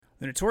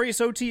The Notorious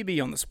OTB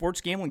on the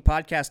Sports Gambling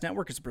Podcast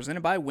Network is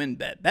presented by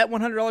WynnBET. Bet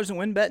 $100 in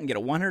WynnBET and get a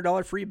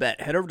 $100 free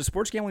bet. Head over to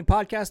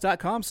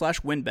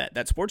sportsgamblingpodcast.com/WynnBET.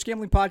 That's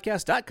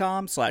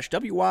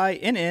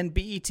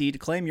sportsgamblingpodcast.com/WYNNBET to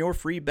claim your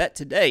free bet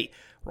today.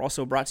 We're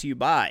also brought to you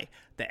by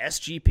the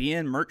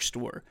SGPN merch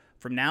store.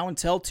 From now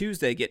until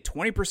Tuesday, get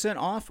 20%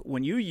 off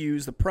when you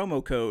use the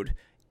promo code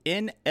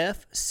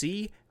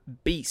NFCBEAST.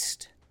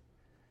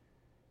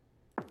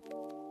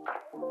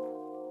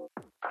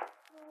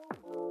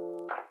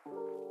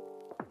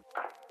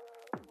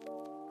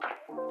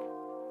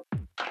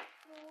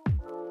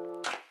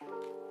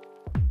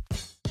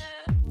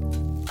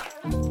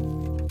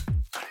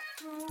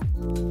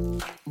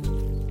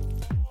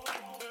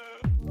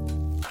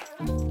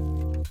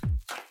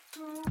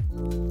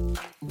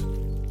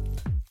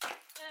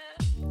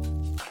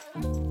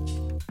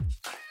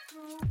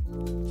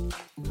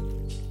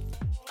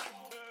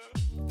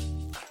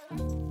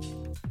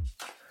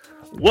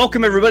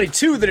 Welcome, everybody,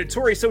 to the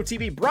Notorious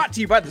OTB, brought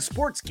to you by the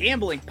Sports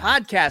Gambling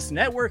Podcast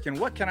Network. And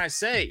what can I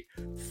say?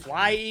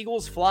 Fly,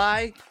 Eagles,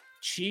 fly.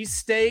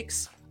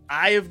 Cheesesteaks.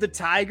 Eye of the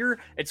Tiger.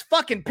 It's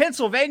fucking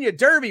Pennsylvania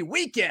Derby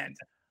weekend.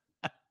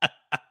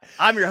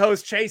 I'm your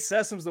host, Chase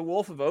Sessoms, the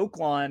Wolf of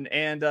Oaklawn.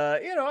 And,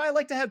 I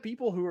like to have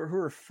people who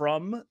are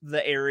from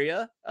the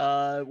area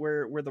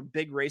where the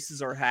big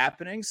races are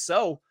happening.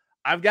 So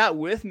I've got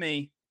with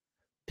me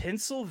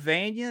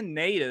Pennsylvania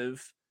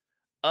native,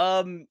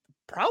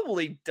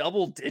 probably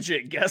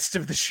double-digit guest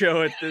of the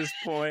show at this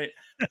point.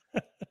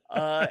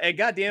 And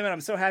goddamn it, I'm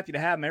so happy to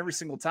have him every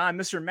single time.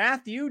 Mr.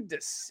 Matthew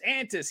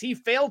DeSantis. He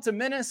failed to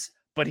menace,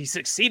 but he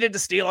succeeded to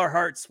steal our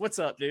hearts. What's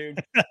up,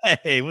 dude?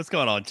 Hey, what's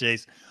going on,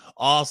 Chase?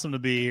 Awesome to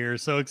be here.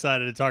 So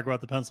excited to talk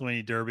about the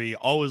Pennsylvania Derby.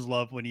 Always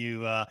love when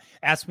you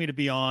ask me to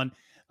be on.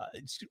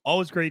 It's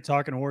always great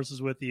talking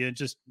horses with you and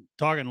just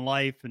talking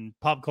life and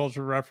pop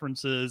culture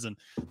references. And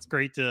it's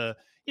great to,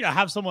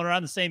 have someone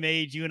around the same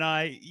age. You and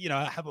I,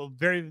 have a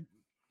very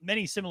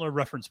many similar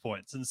reference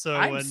points. And so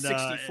I'm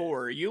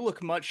 64. You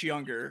look much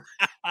younger.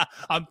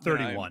 I'm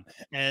 31.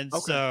 And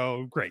okay.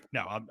 So great.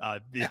 No,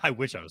 I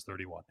wish I was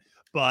 31,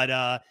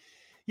 but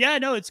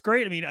it's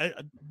great. I mean,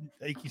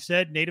 like you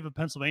said, native of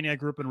Pennsylvania. I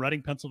grew up in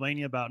Reading,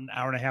 Pennsylvania, about an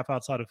hour and a half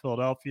outside of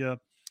Philadelphia.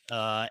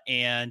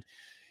 And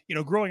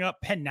growing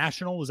up, Penn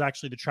National was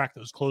actually the track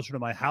that was closer to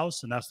my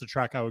house. And that's the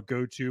track I would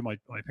go to. My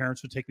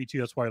parents would take me to.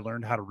 That's where I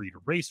learned how to read a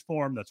race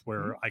form. That's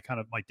where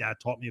my dad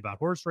taught me about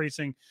horse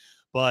racing.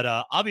 But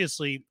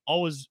obviously,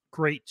 always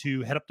great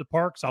to head up to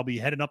Parks. I'll be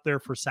heading up there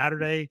for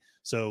Saturday.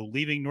 So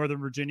leaving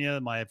Northern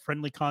Virginia, my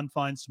friendly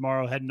confines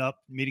tomorrow, heading up,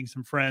 meeting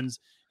some friends,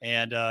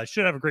 and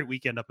should have a great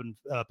weekend up in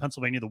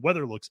Pennsylvania. The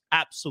weather looks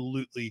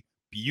absolutely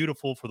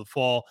beautiful for the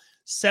fall.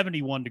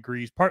 71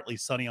 degrees, partly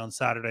sunny on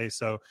Saturday.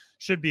 So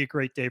should be a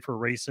great day for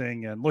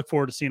racing, and look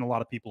forward to seeing a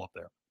lot of people up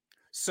there.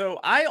 So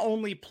I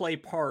only play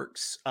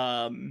Parks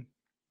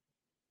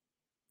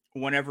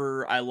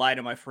whenever I lie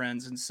to my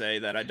friends and say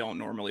that I don't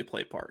normally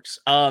play Parks.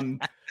 But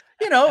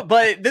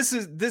this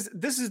is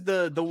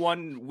the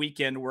one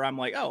weekend where I'm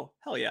like, oh,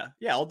 hell yeah.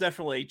 Yeah, I'll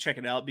definitely check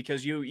it out,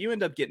 because you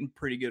end up getting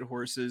pretty good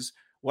horses.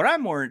 What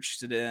I'm more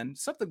interested in,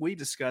 something we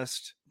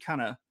discussed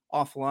kind of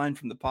offline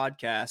from the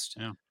podcast,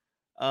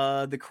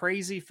 the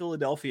crazy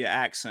Philadelphia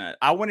accent.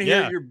 I want to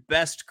hear your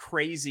best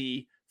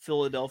crazy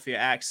Philadelphia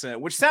accent,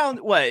 which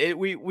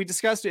we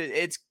discussed it.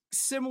 It's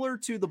similar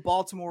to the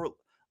Baltimore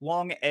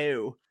long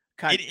O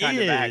kind of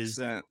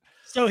accent.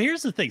 So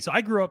here's the thing. So I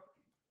grew up,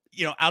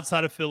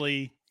 outside of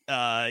Philly,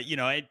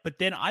 but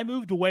then I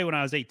moved away when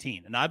I was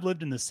 18, and I've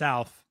lived in the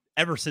South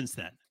ever since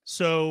then.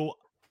 So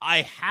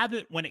I have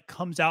it when it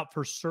comes out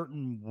for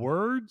certain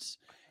words,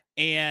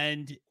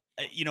 and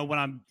when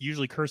I'm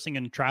usually cursing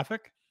in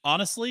traffic,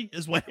 honestly,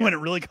 is when it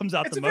really comes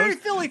out the most. It's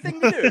a very Philly thing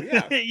to do.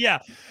 Yeah. Yeah.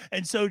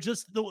 And so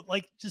just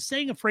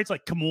saying a phrase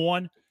like, come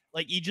on,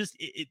 like you just,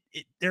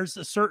 there's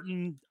a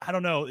certain, I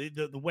don't know,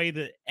 the way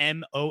the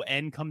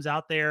MON comes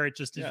out there, it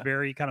just is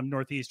very kind of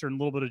Northeastern, a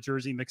little bit of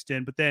Jersey mixed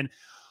in. But then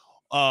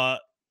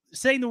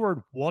saying the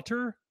word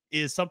water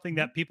is something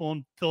that people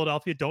in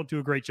Philadelphia don't do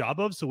a great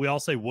job of. So we all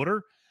say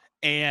water.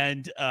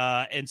 And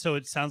so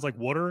it sounds like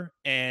water,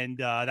 and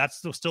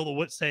that's still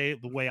the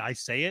way I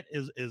say it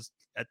is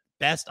at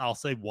best I'll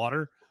say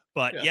water,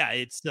 but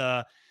it's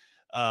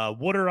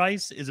water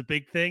ice is a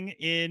big thing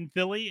in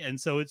Philly, and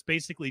so it's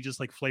basically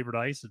just like flavored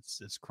ice.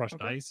 It's crushed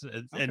ice,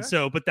 and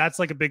so but that's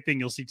like a big thing.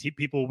 You'll see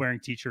people wearing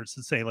T-shirts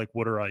that say like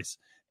water ice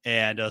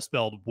and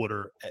spelled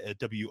water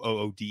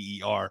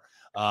WOODER.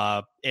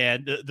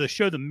 And the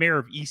show The Mayor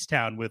of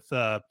Easttown with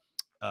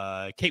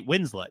Kate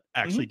Winslet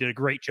actually did a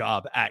great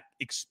job at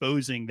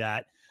exposing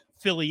that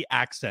Philly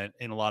accent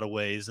in a lot of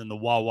ways, and the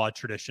Wawa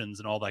traditions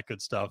and all that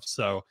good stuff.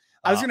 So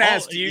I was going to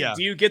ask, do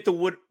you get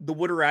the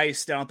water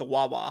ice down at the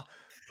Wawa?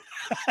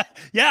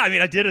 Yeah, I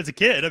mean, I did as a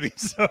kid. I mean,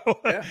 so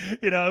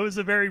it was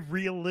a very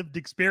real lived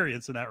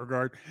experience in that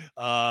regard.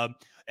 And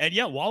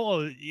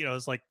Wawa,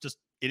 is like just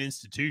an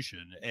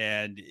institution,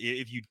 and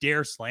if you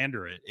dare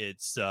slander it,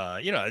 it's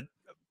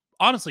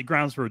honestly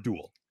grounds for a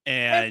duel.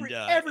 And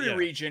every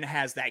region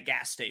has that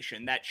gas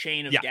station, that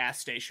chain of gas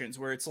stations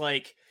where it's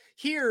like,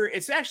 here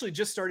it's actually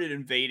just started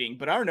invading,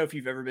 but I don't know if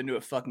you've ever been to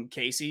a fucking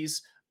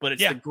Casey's, but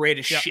it's Yeah. the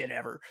greatest Yep. shit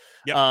ever.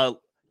 Yep.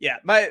 Yeah,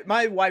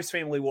 my wife's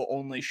family will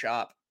only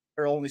stop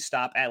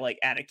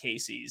at a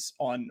Casey's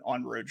on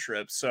road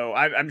trips. So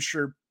I'm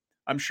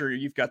sure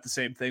you've got the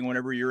same thing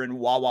whenever you're in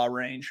Wawa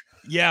range.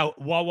 Yeah,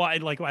 Wawa.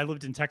 Like I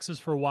lived in Texas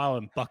for a while,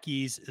 and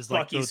Buc-ee's is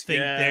like the thing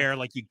there.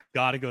 Like you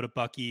got to go to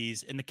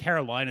Buc-ee's. In the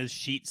Carolinas,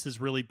 Sheetz is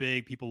really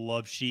big. People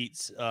love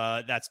Sheetz.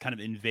 That's kind of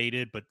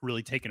invaded, but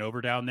really taken over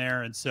down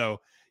there. And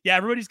so, yeah,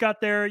 everybody's got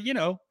their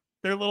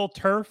their little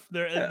turf.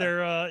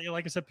 Their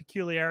like I said,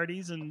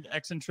 peculiarities and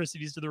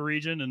eccentricities to the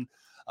region. And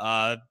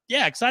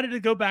yeah, excited to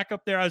go back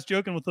up there. I was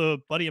joking with a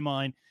buddy of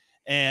mine,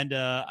 and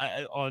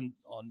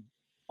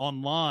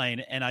online,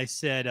 and I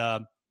said,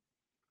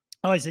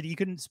 I said, you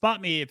can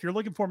spot me if you're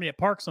looking for me at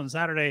Parks on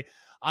Saturday.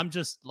 I'm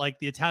just like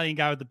the Italian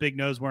guy with the big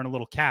nose wearing a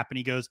little cap. And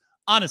he goes,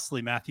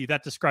 honestly, Matthew,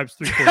 that describes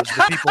 3/4 of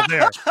the people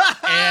there.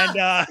 And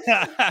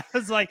I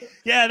was like,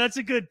 yeah, that's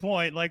a good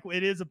point. Like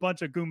it is a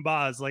bunch of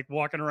Goombas like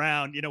walking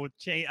around, with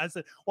chain. I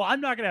said, well,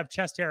 I'm not going to have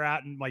chest hair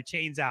out and my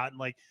chains out and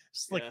like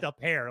slicked up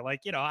hair.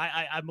 Like,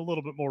 I'm a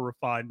little bit more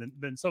refined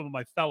than some of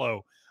my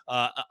fellow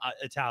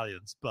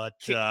Italians, but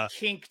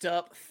kinked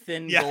up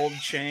thin gold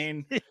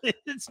chain.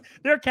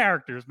 They're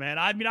characters, man.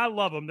 I mean, I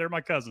love them. They're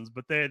my cousins,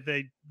 but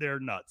they're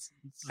nuts.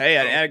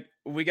 Hey,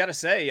 we got to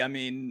say, I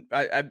mean,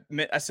 I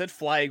said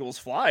fly Eagles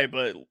fly,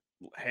 but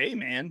hey,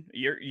 man,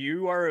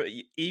 you are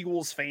an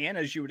Eagles fan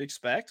as you would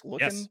expect.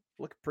 Looking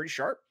pretty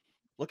sharp.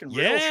 Looking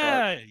real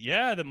sharp.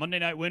 Yeah. The Monday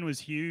night win was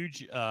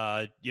huge.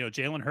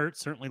 Jalen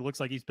Hurts certainly looks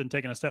like he's been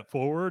taking a step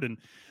forward, and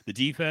the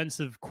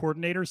defensive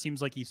coordinator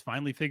seems like he's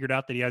finally figured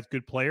out that he has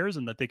good players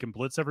and that they can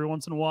blitz every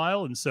once in a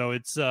while. And so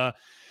it's a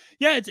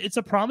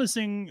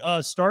promising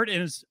start.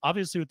 And it's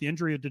obviously with the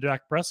injury of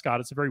Dak Prescott,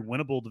 it's a very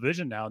winnable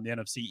division now in the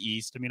NFC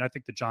East. I mean, I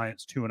think the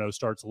Giants 2-0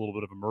 start's a little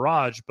bit of a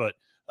mirage, but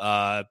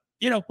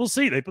we'll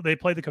see. They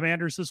play the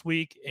Commanders this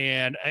week,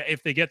 and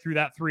if they get through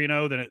that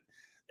 3-0, then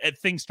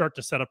things start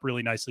to set up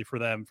really nicely for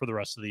them for the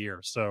rest of the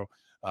year. So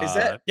is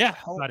that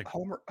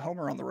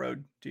Homer on the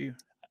road? Do you?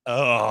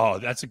 Oh,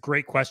 that's a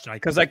great question.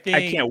 Because I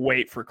can't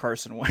wait for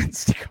Carson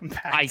Wentz to come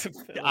back.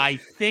 I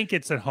think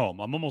it's at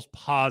home. I'm almost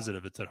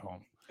positive it's at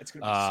home. It's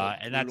going to be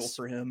so brutal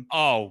for him.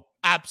 Oh,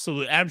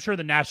 absolutely. I'm sure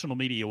the national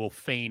media will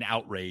feign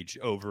outrage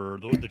over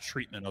the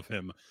treatment of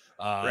him.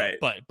 Right.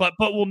 But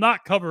we'll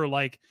not cover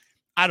like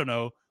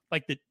the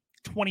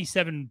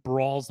 27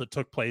 brawls that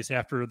took place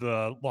after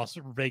the Las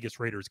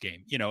Vegas Raiders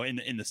game,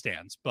 in the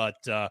stands. But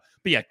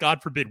yeah,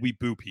 God forbid we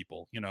boo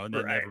people, and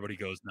then everybody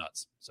goes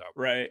nuts. So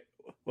right.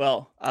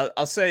 Well,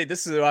 I'll say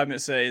this is what I'm going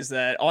to say is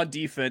that on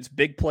defense,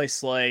 big play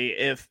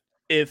Slay.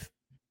 If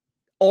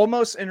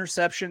almost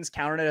interceptions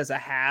counted as a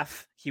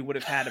half, he would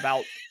have had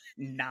about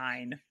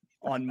 9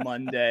 on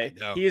Monday.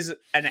 He is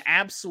an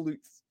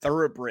absolute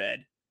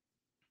thoroughbred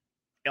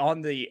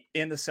in the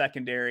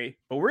secondary.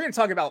 But we're going to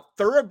talk about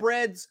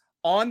thoroughbreds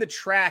on the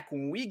track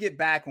when we get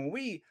back, when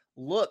we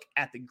look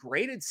at the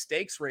graded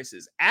stakes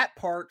races at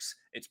Parks.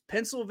 It's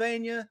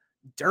Pennsylvania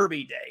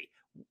Derby Day.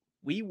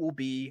 We will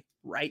be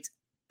right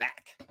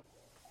back.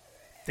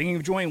 Thinking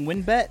of joining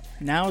WynnBET?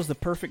 Now is the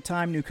perfect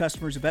time. New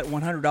customers who bet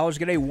 $100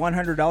 get a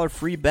 $100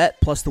 free bet.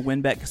 Plus, the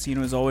WynnBET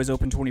Casino is always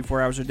open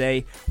 24 hours a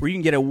day, where you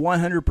can get a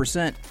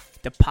 100%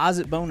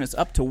 deposit bonus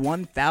up to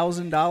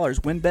 $1,000.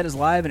 WynnBET is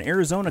live in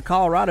Arizona,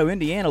 Colorado,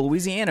 Indiana,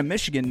 Louisiana,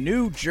 Michigan,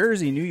 New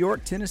Jersey, New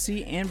York,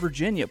 Tennessee, and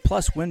Virginia.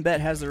 Plus, WynnBET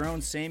has their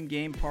own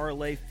same-game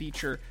parlay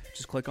feature.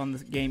 Just click on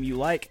the game you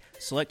like,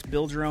 select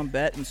build your own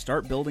bet, and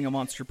start building a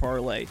monster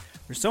parlay.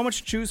 There's so much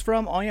to choose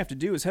from. All you have to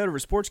do is head over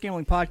to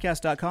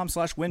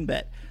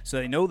sportsgamblingpodcast.com/WynnBET so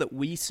they know that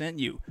we sent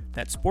you.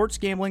 That's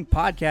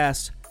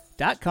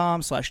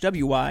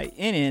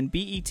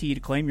sportsgamblingpodcast.com/WYNNBET to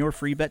claim your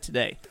free bet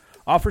today.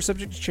 Offer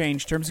subject to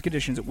change. Terms and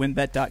conditions at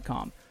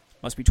wynnbet.com.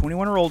 Must be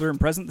 21 or older and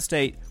present in the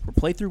state where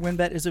playthrough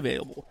WynnBET is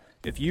available.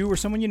 If you or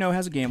someone you know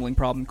has a gambling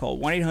problem, call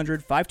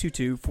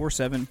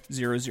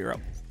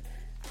 1-800-522-4700.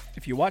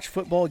 If you watch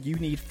football, you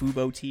need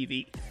Fubo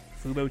TV.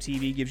 Fubo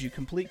TV gives you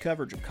complete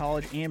coverage of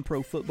college and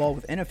pro football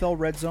with NFL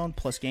Red Zone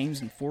plus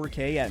games in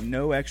 4K at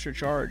no extra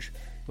charge.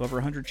 Over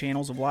 100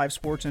 channels of live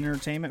sports and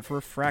entertainment for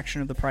a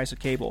fraction of the price of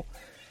cable.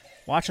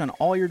 Watch on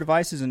all your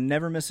devices and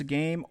never miss a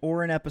game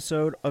or an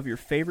episode of your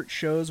favorite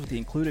shows with the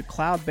included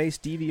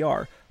cloud-based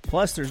DVR.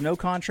 Plus, there's no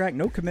contract,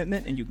 no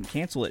commitment, and you can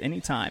cancel at any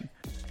time.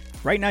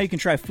 Right now, you can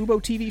try Fubo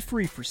TV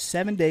free for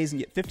 7 days and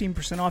get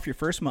 15% off your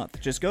first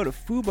month. Just go to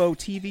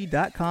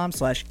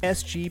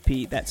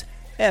FuboTV.com/SGP. That's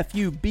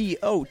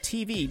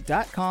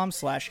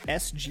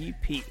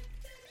FUBOTV.com/SGP.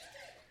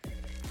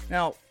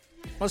 Now,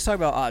 let's talk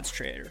about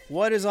OddsTrader.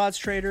 What is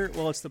OddsTrader?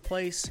 Well, it's the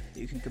place that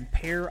you can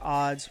compare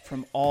odds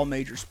from all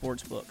major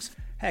sports books.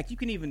 Heck, you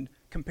can even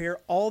compare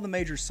all the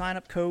major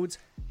sign-up codes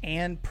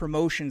and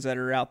promotions that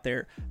are out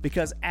there,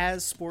 because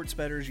as sports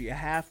bettors, you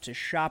have to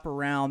shop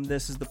around.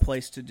 This is the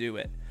place to do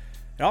it.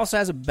 It also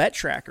has a bet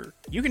tracker.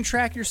 You can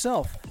track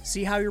yourself,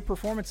 see how your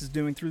performance is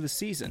doing through the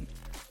season.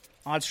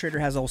 OddsTrader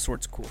has all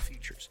sorts of cool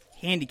features.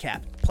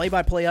 Handicap,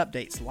 play-by-play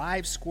updates,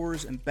 live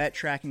scores and bet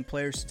tracking,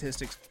 player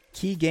statistics,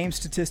 key game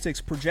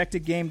statistics,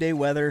 projected game day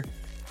weather.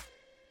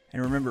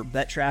 And remember,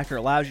 BetTracker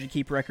allows you to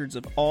keep records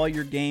of all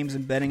your games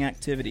and betting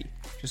activity.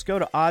 Just go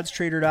to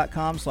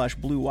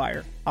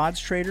oddstrader.com/bluewire.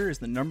 OddsTrader is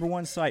the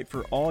 #1 site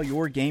for all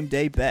your game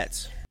day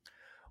bets.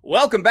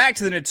 Welcome back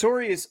to the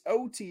Notorious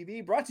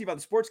OTB, brought to you by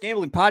the Sports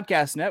Gambling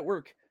Podcast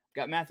Network.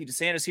 Got Matthew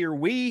DeSantis here.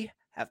 We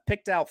have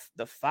picked out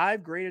the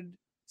 5 graded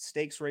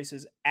stakes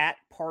races at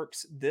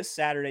Parx this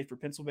Saturday for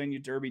Pennsylvania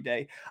Derby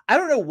Day. I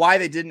don't know why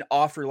they didn't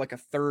offer like a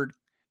third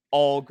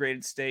all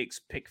graded stakes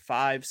pick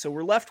 5, so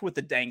we're left with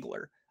the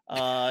dangler.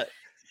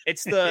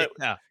 It's the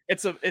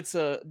it's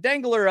a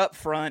dangler up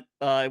front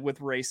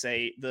with race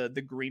 8,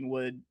 the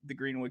Greenwood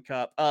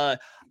Cup.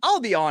 I'll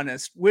be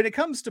honest, when it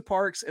comes to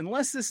Parx,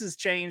 unless this has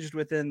changed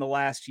within the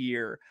last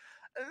year,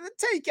 the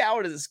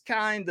takeout is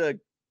kind of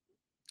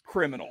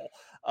criminal.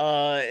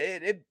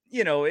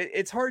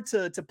 It's hard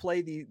to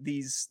play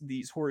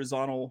these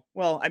horizontal.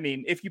 Well, I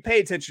mean, if you pay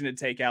attention to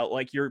takeout,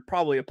 like, you're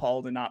probably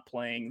appalled in not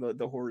playing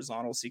the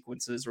horizontal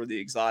sequences or the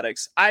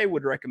exotics. I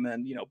would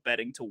recommend,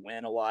 betting to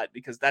win a lot,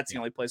 because that's the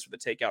only place where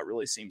the takeout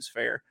really seems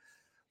fair.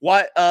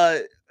 What,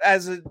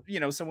 as a,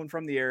 someone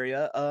from the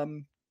area,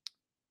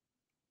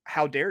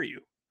 how dare you?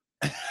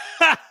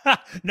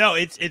 No,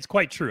 it's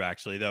quite true,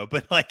 actually, though.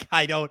 But like,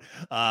 I don't,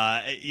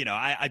 I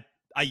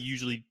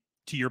usually,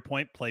 to your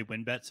point, play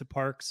win bets at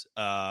Parx,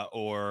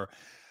 or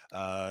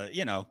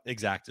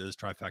exactas,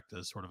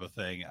 trifectas, sort of a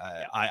thing.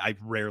 I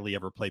rarely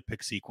ever play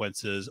pick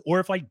sequences, or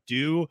if I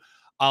do,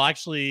 I'll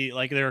actually,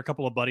 like, there are a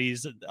couple of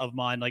buddies of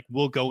mine, like,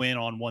 we'll go in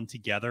on one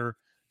together,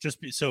 just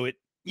so it,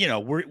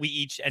 we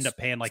each end up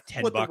paying like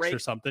 $10 or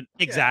something.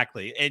 Yeah.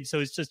 Exactly. And so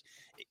it's just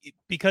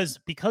because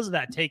of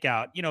that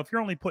takeout, if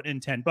you're only putting in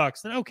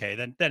 $10, then okay,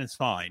 then it's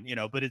fine,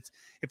 but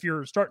if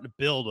you're starting to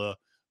build a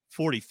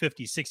 $40,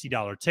 $50,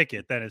 $60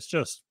 ticket, then it's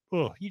just,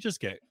 you just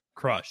get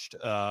crushed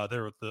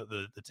there with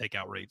the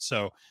takeout rate.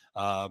 So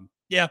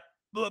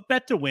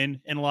bet to win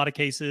in a lot of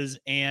cases.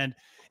 And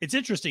it's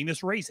interesting,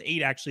 this race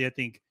 8, actually, I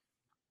think,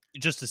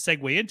 just to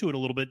segue into it a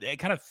little bit, it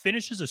kind of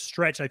finishes a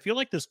stretch. I feel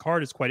like this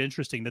card is quite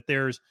interesting, that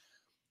there's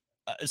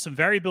some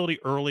variability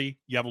early.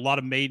 You have a lot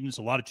of maidens,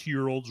 a lot of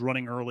 2-year-olds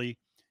running early.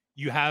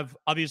 You have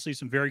obviously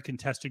some very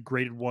contested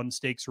graded 1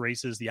 stakes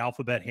races, the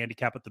alphabet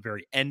handicap at the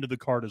very end of the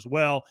card as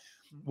well,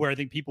 where I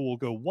think people will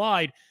go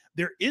wide.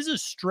 There is a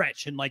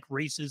stretch in like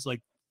races like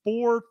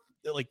 4,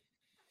 like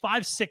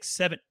 5, 6,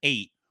 7,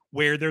 8,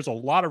 where there's a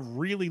lot of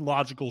really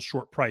logical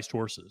short priced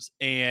horses.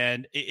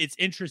 And it's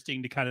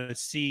interesting to kind of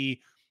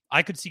see,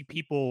 I could see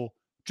people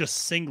just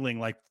singling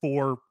like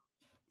 4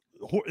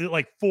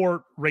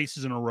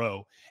 races in a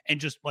row and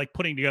just like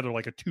putting together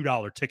like a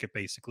 $2 ticket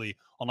basically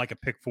on like a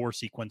pick 4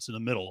 sequence in the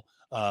middle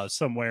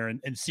somewhere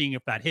and seeing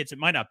if that hits. It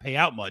might not pay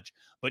out much,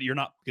 but you're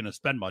not going to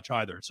spend much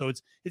either. So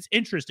it's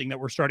interesting that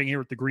we're starting here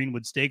with the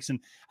Greenwood Stakes, and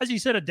as you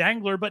said, a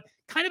dangler, but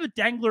kind of a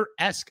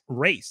dangler-esque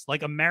race,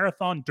 like a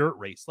marathon dirt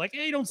race. Like,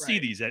 you don't see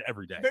these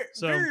every day.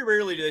 Very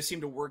rarely do they seem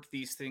to work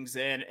these things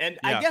in. And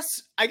I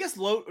guess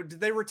did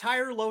they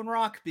retire Lone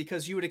Rock?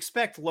 Because you would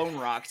expect Lone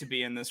Rock to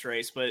be in this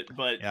race, but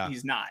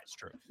he's not. It's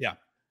true. Yeah.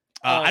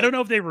 I don't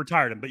know if they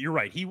retired him, but you're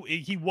right.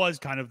 He was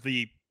kind of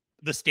the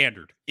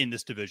standard in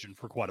this division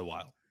for quite a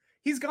while.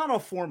 He's gone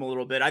off form a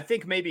little bit. I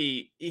think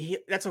maybe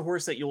that's a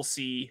horse that you'll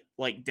see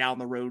like down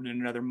the road in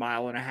another 1.5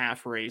 mile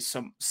race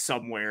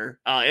somewhere,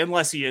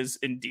 unless he is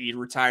indeed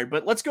retired.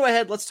 But let's go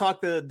ahead. Let's talk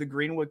the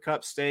Greenwood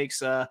Cup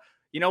Stakes.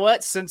 You know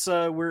what? Since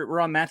we're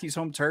on Matthew's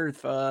home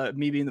turf,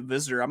 me being the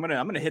visitor, I'm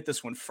gonna hit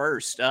this one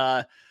first.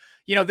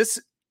 This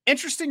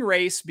interesting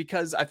race,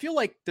 because I feel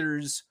like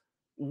there's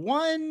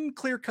one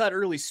clear-cut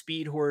early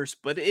speed horse,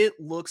 but it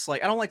looks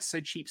like, I don't like to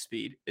say cheap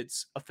speed.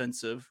 It's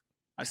offensive.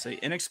 I say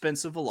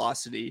inexpensive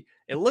velocity.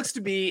 It looks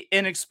to be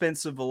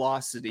inexpensive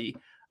velocity.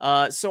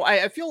 So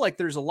I feel like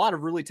there's a lot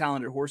of really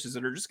talented horses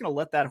that are just going to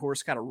let that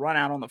horse kind of run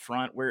out on the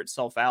front, wear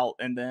itself out.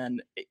 And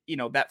then,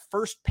 that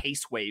first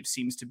pace wave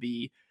seems to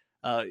be,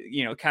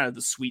 kind of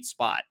the sweet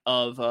spot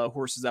of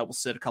horses that will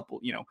sit a couple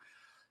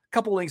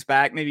lengths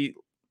back, maybe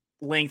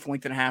length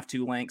and a half,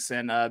 2 lengths,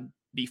 and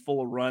be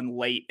full of run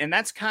late. And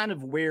that's kind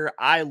of where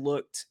I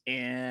looked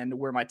and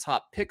where my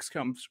top picks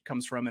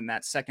comes from in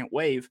that second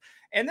wave.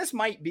 And this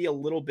might be a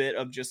little bit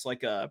of just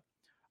like a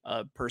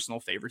personal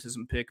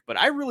favoritism pick, but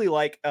I really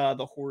like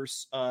the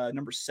horse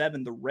number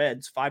 7, the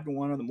Reds,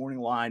 5-1 on the morning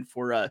line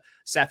for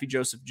Saffie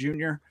Joseph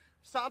Jr.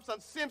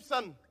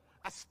 Simpson,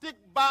 I stick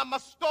by my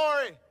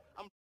story.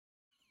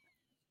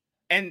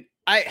 And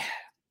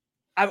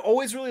I've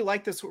always really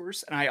liked this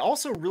horse, and I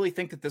also really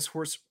think that this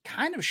horse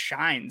kind of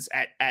shines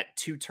at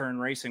 2-turn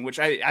racing, which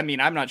I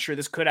mean, I'm not sure,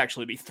 this could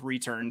actually be 3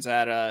 turns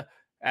at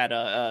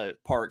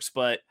Parx,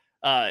 but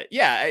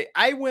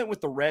I went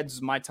with the Reds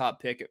as my top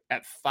pick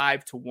at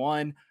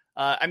 5-1.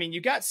 I mean,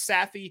 you got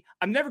Saffie.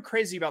 I'm never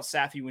crazy about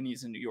Saffie when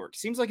he's in New York.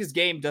 Seems like his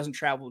game doesn't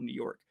travel to New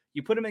York.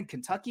 You put him in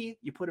Kentucky,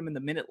 you put him in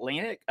the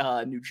Mid-Atlantic,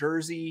 New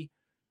Jersey,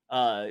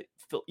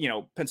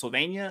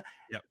 Pennsylvania.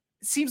 Yep.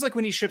 seems like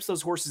when he ships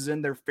those horses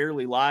in, they're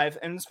fairly live,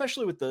 and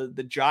especially with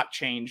the jock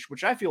change,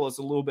 which I feel is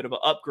a little bit of an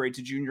upgrade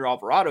to Junior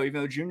Alvarado,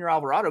 even though Junior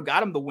Alvarado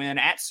got him the win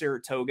at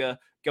Saratoga,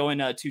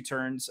 going 2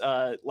 turns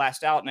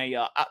last out in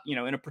a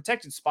in a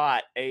protected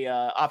spot, a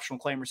optional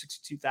claimer,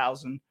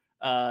 $62,000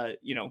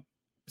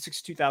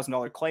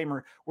 $62,000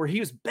 claimer, where he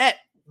was bet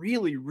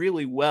really,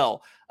 really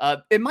well.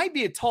 It might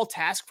be a tall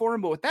task for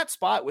him, but with that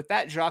spot, with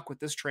that jock, with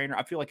this trainer,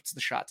 I feel like it's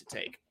the shot to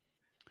take.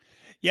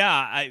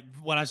 Yeah,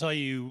 when I saw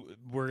you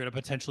were going to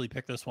potentially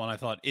pick this one, I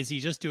thought, is he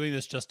just doing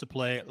this just to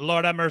play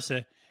Lord have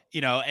mercy?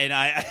 And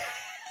I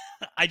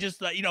I just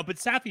thought, but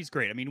Safi's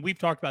great. I mean, we've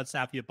talked about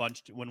Safi a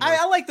bunch.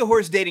 I like the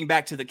horse dating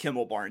back to the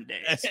Kimmel Barn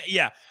days.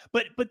 Yeah,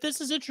 but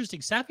this is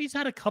interesting. Safi's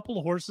had a couple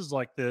of horses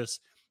like this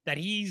that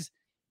he's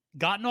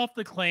gotten off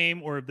the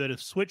claim or that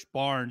have switched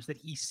barns that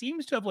he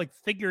seems to have like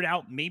figured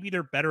out maybe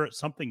they're better at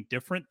something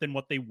different than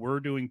what they were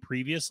doing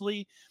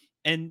previously.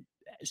 And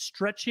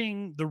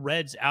stretching the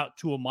Reds out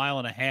to 1.5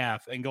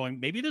 miles and going,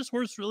 maybe this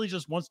horse really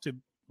just wants to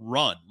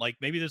run. Like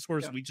maybe this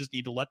horse, we just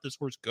need to let this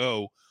horse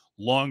go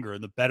longer,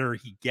 and the better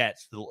he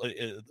gets,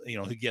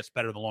 he gets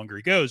better the longer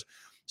he goes.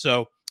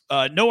 So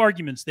no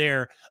arguments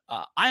there.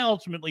 I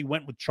ultimately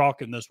went with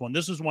chalk in this one.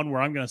 This is one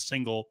where I'm going to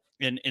single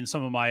in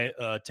some of my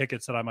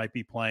tickets that I might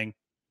be playing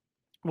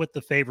with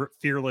the favorite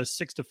Fearless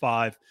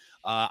 6-5.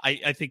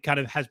 I think kind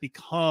of has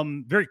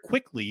become very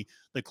quickly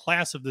the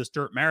class of this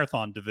dirt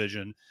marathon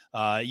division.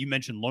 You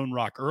mentioned Lone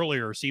Rock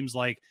earlier. Seems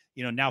like,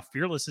 now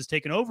Fearless has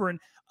taken over. And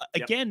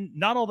again,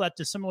 not all that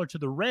dissimilar to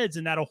the Reds,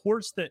 in that a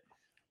horse that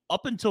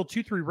up until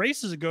 2-3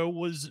 races ago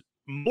was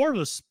more of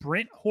a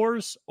sprint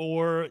horse,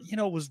 or,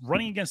 was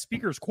running against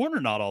Speaker's Corner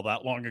not all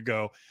that long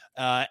ago,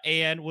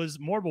 and was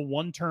more of a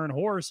one-turn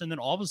horse. And then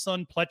all of a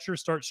sudden Pletcher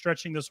starts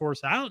stretching this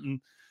horse out,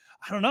 and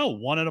I don't know,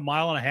 1 at 1.5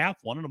 miles,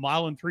 1 at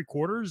 1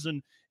 3/4.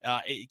 And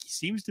it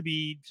seems to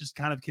be just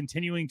kind of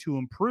continuing to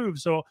improve.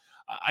 So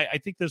I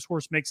think this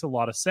horse makes a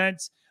lot of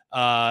sense.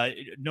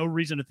 No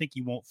reason to think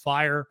he won't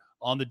fire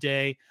on the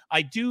day.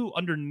 I do,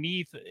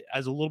 underneath,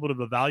 as a little bit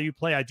of a value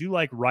play, I do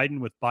like Riding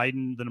with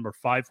Biden, the number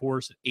 5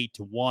 horse at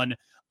 8-1.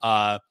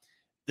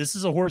 This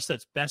is a horse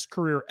that's best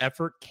career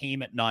effort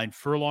came at 9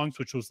 furlongs,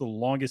 which was the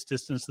longest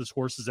distance this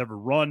horse has ever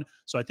run.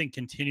 So I think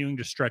continuing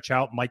to stretch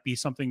out might be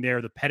something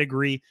there. The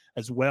pedigree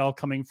as well,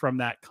 coming from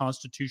that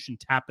Constitution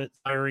Tappet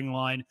firing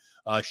line,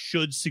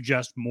 should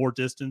suggest more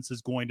distance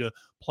is going to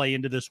play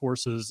into this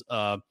horse's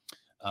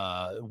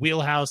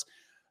wheelhouse.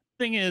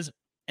 Thing is,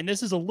 and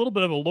this is a little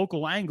bit of a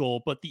local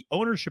angle, but the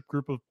ownership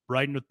group of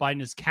Riding with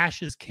Biden is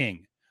Cash is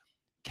King.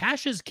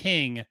 Cash is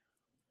King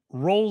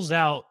rolls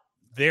out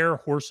their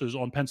horses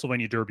on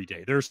Pennsylvania Derby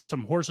Day. There's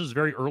some horses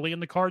very early in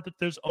the card that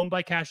there's owned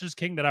by Cash is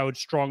King that I would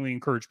strongly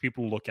encourage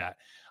people to look at.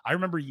 I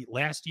remember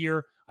last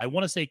year, I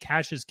want to say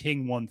Cash is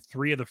King won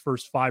 3 of the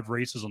first 5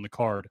 races on the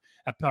card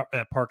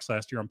at Parks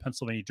last year on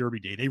Pennsylvania Derby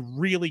Day. They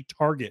really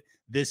target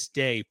this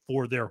day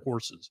for their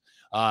horses.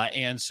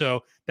 And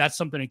so that's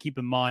something to keep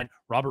in mind.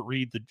 Robert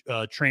Reed,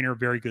 the trainer,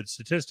 very good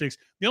statistics.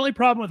 The only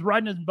problem with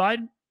Riding with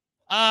Biden,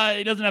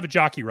 he doesn't have a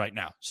jockey right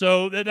now.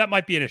 So that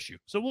might be an issue.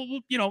 So we'll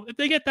if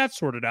they get that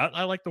sorted out,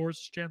 I like the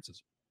horse's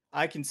chances.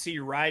 I can see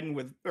you riding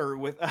with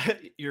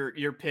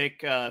your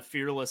pick,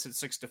 Fearless at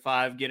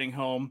 6-5, getting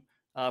home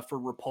for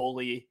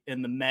Rapoli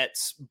in the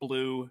Mets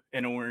blue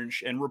and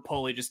orange, and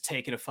Rapoli just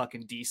taking a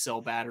fucking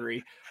D-cell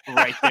battery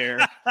right there.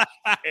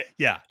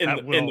 Yeah,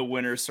 in the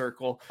winner's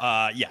circle.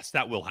 Yes,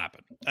 that will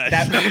happen.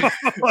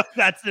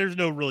 There's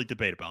no really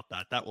debate about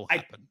that. That will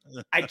happen.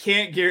 I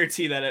can't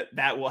guarantee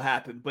that will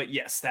happen, but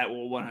yes, that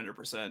will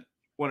 100%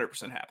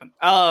 happen.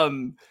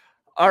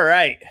 All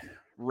right.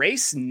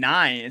 Race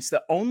 9. It's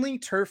the only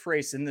turf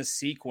race in this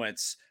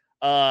sequence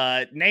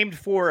named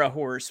for a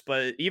horse,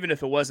 but even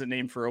if it wasn't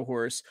named for a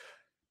horse,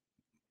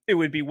 it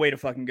would be way to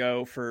fucking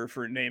go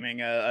for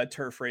naming a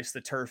turf race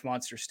the Turf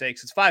Monster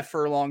Stakes. It's 5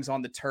 furlongs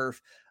on the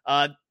turf.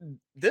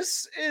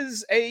 This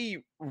is a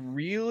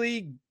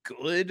really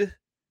good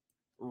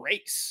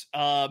race.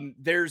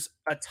 There's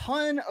a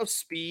ton of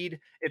speed.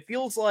 It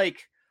feels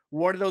like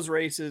one of those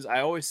races,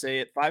 I always say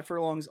it, 5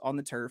 furlongs on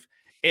the turf.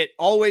 It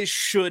always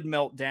should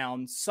melt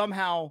down.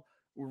 Somehow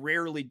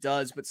rarely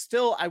does, but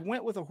still I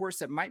went with a horse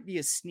that might be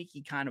a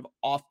sneaky kind of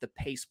off the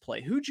pace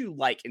play. Who'd you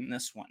like in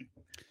this one?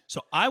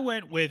 So I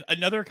went with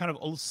another kind of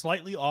a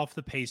slightly off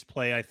the pace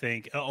play. I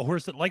think a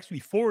horse that likes to be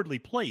forwardly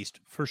placed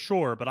for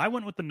sure, but I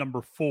went with the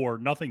number 4,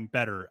 Nothing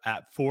Better,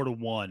 at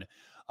 4-1.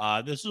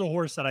 This is a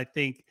horse that I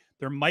think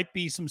there might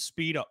be some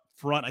speed up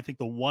front. I think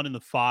the 1 and the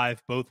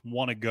 5 both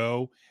want to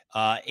go.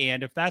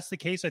 And if that's the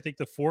case, I think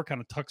the 4 kind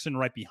of tucks in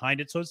right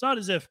behind it. So it's not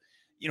as if,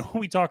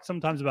 we talk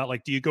sometimes about,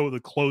 like, do you go with a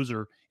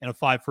closer in a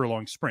 5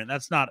 furlong sprint?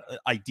 That's not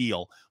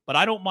ideal, but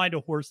I don't mind a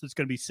horse that's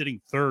going to be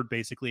sitting third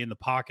basically in the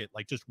pocket,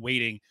 like just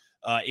waiting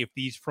if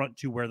these front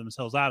 2 wear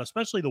themselves out.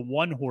 Especially the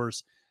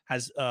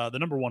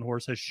number 1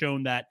 horse has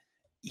shown that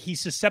he's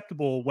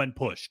susceptible when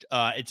pushed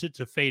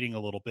to fading a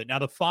little bit. Now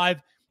the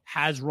 5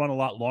 has run a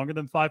lot longer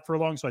than 5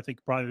 furlongs, so I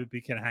think probably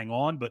can hang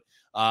on. But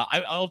I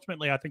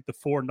think the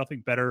 4,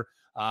 Nothing Better,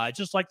 I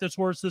just like this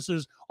horse. This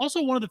is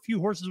also one of the few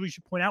horses we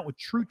should point out with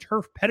true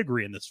turf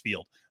pedigree in this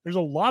field. There's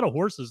a lot of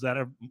horses that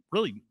have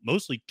really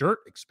mostly dirt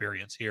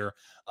experience here.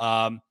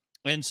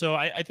 And so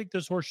I think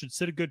this horse should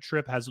sit a good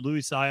trip, has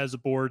Louis Saez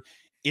aboard,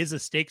 is a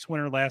stakes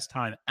winner last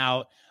time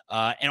out,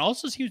 and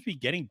also seems to be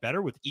getting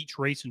better with each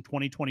race in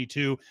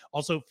 2022.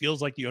 Also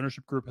feels like the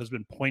ownership group has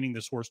been pointing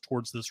this horse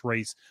towards this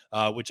race,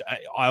 which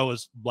I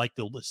always like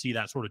to see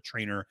that sort of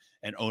trainer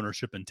and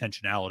ownership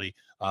intentionality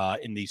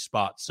in these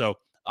spots. So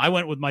I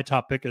went with my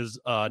top pick as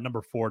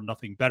number 4,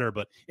 Nothing Better,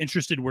 but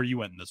interested where you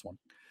went in this one.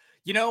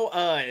 You know,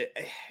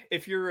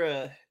 if you're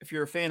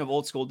a fan of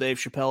old school Dave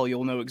Chappelle,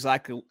 you'll know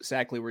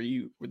exactly where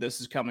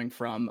this is coming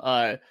from.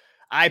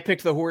 I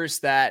picked the horse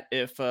that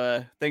if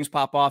things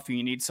pop off and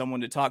you need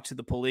someone to talk to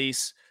the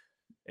police,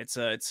 it's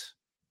going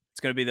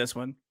to be this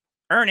one.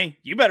 Ernie,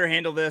 you better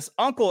handle this.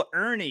 Uncle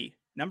Ernie,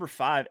 number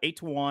 5,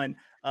 8-1.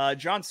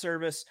 John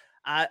Service.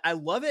 I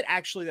love it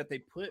actually that they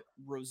put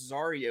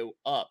Rosario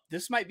up.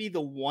 This might be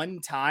the one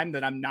time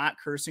that I'm not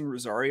cursing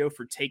Rosario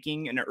for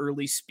taking an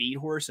early speed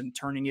horse and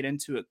turning it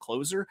into a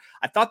closer.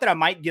 I thought that I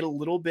might get a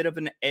little bit of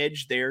an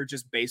edge there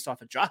just based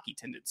off a jockey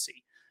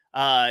tendency.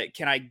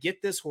 Can I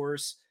get this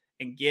horse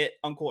and get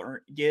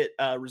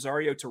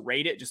Rosario to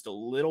rate it just a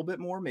little bit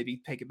more,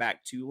 maybe take it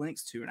back 2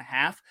 lengths,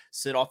 2.5,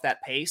 sit off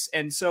that pace?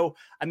 And so,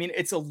 I mean,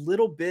 it's a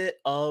little bit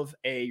of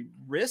a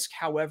risk.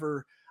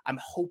 However, I'm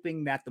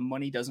hoping that the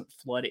money doesn't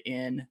flood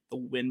in the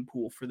win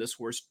pool for this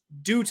horse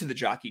due to the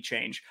jockey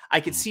change. I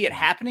could see it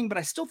happening, but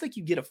I still think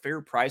you get a fair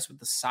price with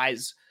the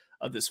size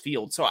of this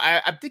field. So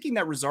I'm thinking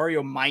that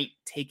Rosario might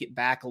take it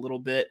back a little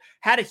bit.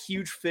 Had a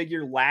huge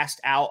figure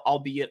last out,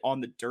 albeit on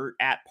the dirt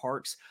at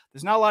Parks.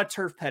 There's not a lot of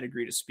turf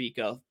pedigree to speak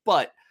of,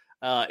 but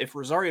if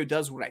Rosario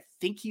does what I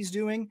think he's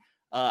doing,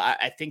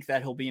 I think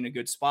that he'll be in a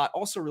good spot.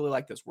 Also really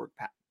like this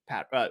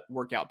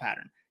workout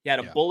pattern. You had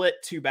a bullet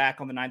 2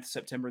 back on the 9th of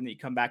September, and then you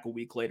come back a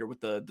week later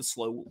with the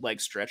slow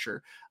leg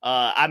stretcher.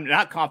 I'm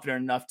not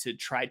confident enough to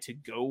try to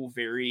go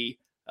very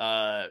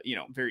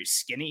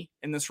skinny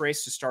in this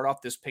race to start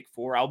off this pick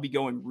 4. I'll be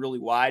going really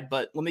wide,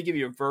 but let me give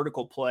you a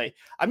vertical play.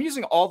 I'm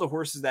using all the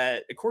horses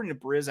that, according to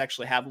Briz,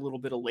 actually have a little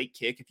bit of late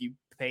kick if you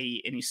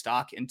pay any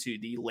stock into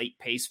the late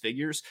pace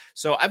figures.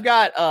 So I've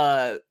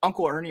got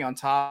Uncle Ernie on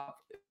top,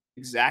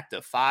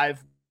 exacta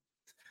 5,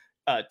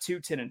 2,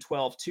 10, and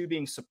 12, 2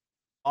 being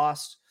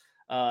lost.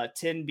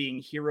 10 being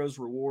Hero's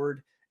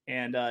Reward,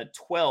 and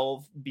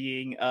 12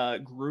 being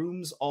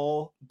Groom's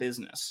All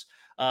Business.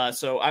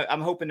 So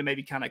I'm hoping to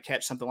maybe kind of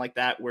catch something like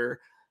that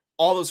where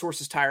all those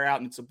horses tire out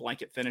and it's a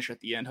blanket finish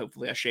at the end.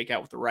 Hopefully I shake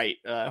out with the right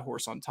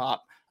horse on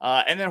top.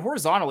 And then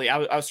horizontally, I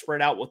was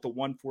spread out with the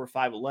 1, 4,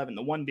 5, 11.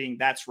 The one being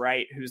That's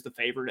Right, who's the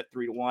favorite at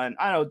 3-1.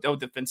 I don't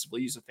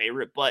defensively use a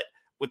favorite, but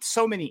with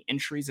so many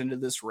entries into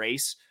this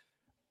race,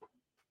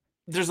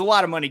 there's a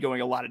lot of money going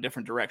a lot of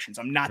different directions.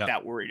 I'm not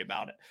that worried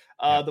about it.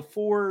 The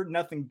 4,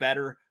 Nothing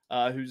Better,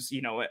 who's,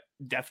 a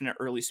definite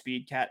early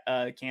speed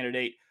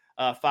candidate.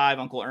 5,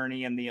 Uncle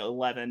Ernie, and the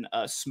 11,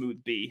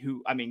 Smooth B,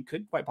 who, I mean,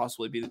 could quite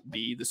possibly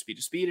be the speed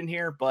of speed in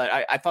here, but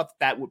I thought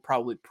that would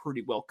probably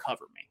pretty well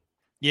cover me.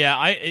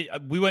 Yeah,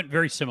 we went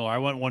very similar. I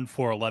went 1,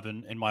 4,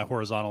 11 in my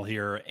horizontal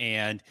here,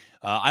 and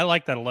I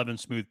like that 11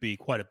 Smooth B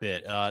quite a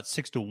bit.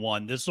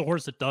 6-1. This is a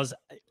horse that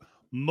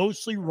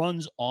mostly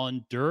runs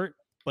on dirt,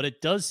 but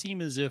it does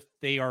seem as if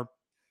they are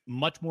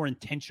much more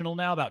intentional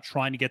now about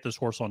trying to get this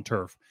horse on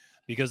turf,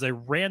 because they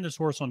ran this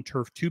horse on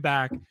turf 2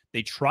 back.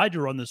 They tried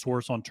to run this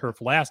horse on turf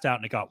last out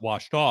and it got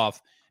washed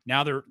off.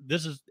 Now that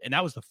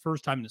was the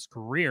first time in his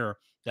career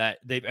that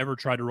they've ever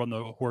tried to run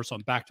the horse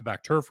on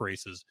back-to-back turf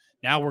races.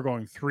 Now we're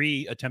going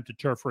 3 attempted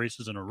turf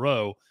races in a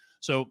row.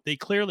 So they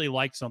clearly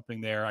like something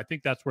there. I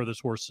think that's where this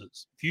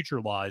horse's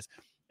future lies.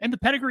 And the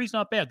pedigree's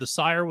not bad. The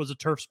sire was a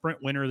turf sprint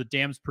winner. The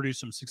dams produced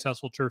some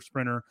successful turf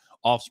sprinter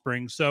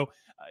offspring. So,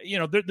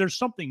 there's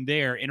something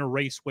there in a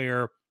race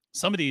where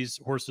some of these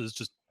horses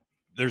just,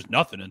 there's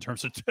nothing in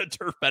terms of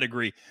turf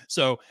pedigree.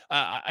 So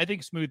I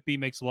think Smooth B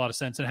makes a lot of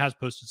sense and has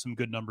posted some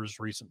good numbers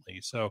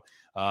recently. So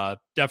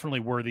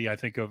definitely worthy, I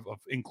think, of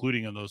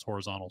including in those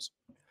horizontals.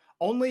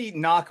 Only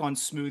knock on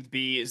Smooth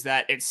B is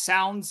that it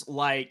sounds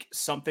like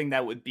something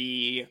that would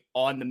be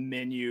on the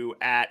menu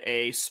at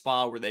a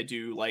spa where they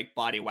do like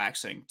body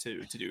waxing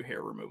to do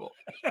hair removal.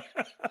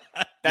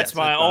 That's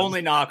my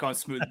only knock on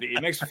Smooth B.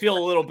 It makes me feel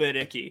a little bit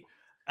icky.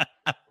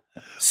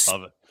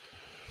 Love it.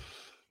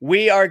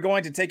 We are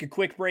going to take a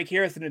quick break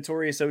here at the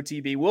Notorious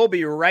OTB. We'll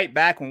be right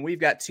back when we've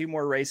got 2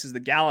 more races, 3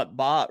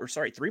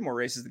 more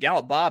races, the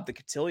Gallant Bob, the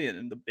Cotillion,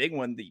 and the big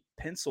one, the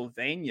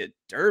Pennsylvania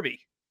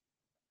Derby.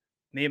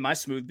 Me and my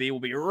Smooth B will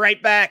be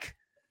right back.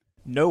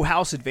 No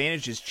House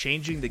Advantage is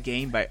changing the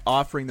game by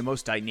offering the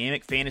most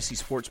dynamic fantasy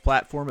sports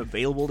platform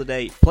available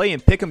today. Play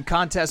in pick'em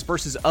contests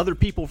versus other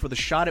people for the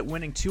shot at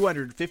winning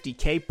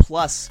 $250K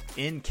plus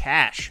in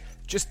cash.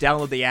 Just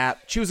download the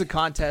app, choose a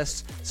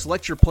contest,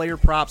 select your player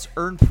props,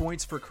 earn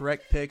points for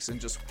correct picks, and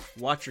just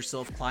watch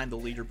yourself climb the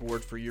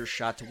leaderboard for your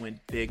shot to win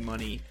big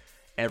money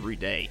every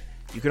day.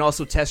 You can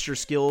also test your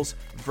skills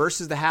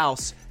versus the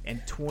house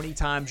and 20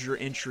 times your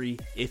entry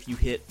if you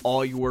hit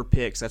all your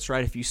picks. That's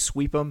right, if you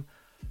sweep them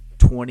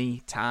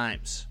 20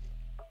 times.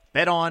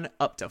 Bet on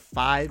up to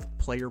 5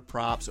 player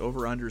props,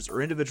 over-unders,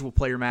 or individual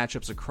player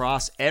matchups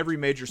across every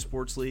major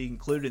sports league,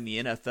 including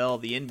the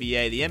NFL, the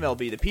NBA, the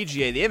MLB, the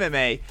PGA, the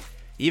MMA,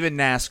 even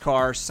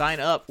NASCAR. Sign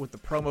up with the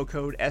promo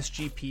code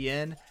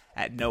SGPN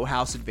at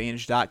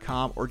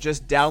nohouseadvantage.com or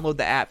just download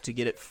the app to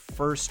get it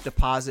first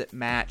deposit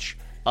match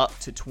up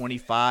to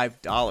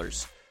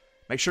 $25.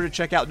 Make sure to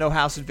check out No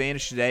House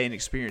Advantage today and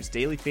experience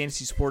daily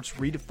fantasy sports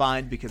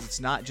redefined, because it's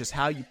not just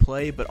how you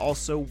play, but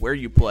also where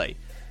you play.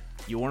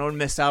 You won't want to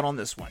miss out on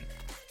this one.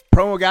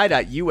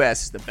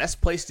 PromoGuy.us is the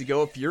best place to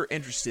go if you're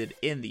interested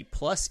in the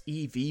plus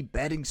EV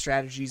betting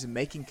strategies and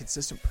making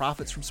consistent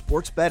profits from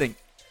sports betting.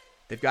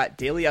 They've got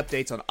daily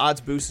updates on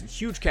odds boosts and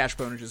huge cash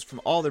bonuses from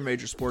all their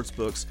major sports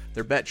books.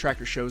 Their bet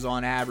tracker shows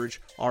on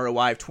average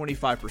ROI of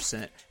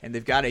 25%, and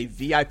they've got a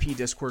VIP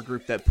Discord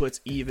group that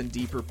puts even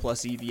deeper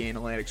plus EV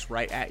analytics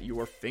right at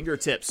your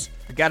fingertips.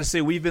 I gotta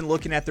say, we've been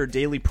looking at their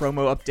daily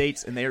promo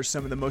updates, and they are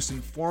some of the most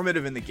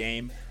informative in the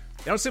game.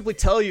 They don't simply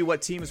tell you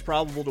what team is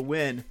probable to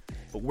win,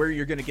 but where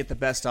you're going to get the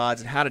best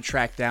odds and how to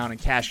track down and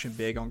cash in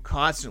big on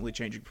constantly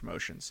changing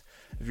promotions.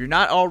 If you're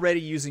not already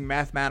using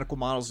mathematical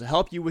models to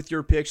help you with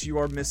your picks, you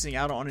are missing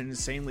out on an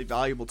insanely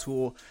valuable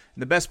tool.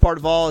 And the best part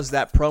of all is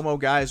that Promo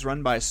Guy is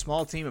run by a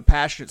small team of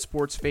passionate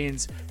sports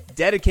fans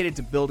dedicated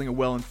to building a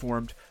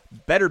well-informed,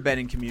 better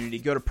betting community.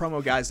 Go to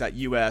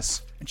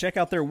promoguys.us and check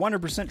out their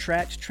 100%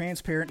 tracked,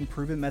 transparent, and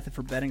proven method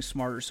for betting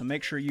smarter. So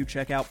make sure you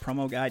check out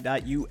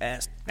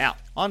promoguy.us. Now,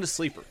 on to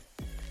Sleeper.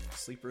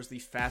 Sleeper is the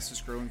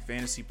fastest growing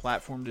fantasy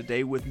platform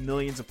today with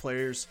millions of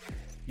players.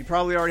 You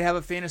probably already have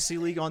a fantasy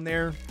league on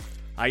there.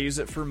 I use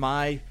it for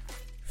my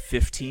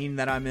 15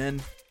 that I'm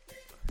in.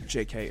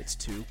 JK, it's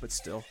 2, but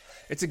still.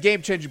 It's a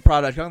game-changing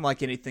product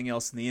unlike anything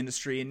else in the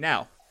industry. And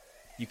now,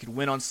 you can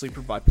win on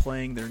Sleeper by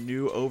playing their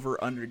new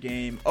Over-Under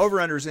game.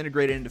 Over-Under is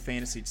integrated into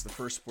fantasy. It's the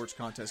first sports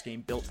contest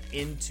game built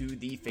into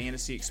the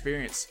fantasy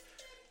experience.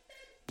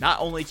 Not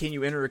only can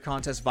you enter a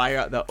contest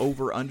via the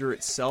over-under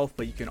itself,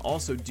 but you can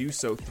also do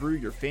so through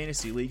your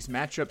fantasy league's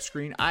matchup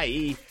screen,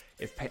 i.e.,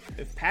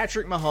 if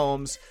Patrick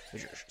Mahomes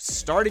is your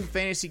starting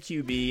fantasy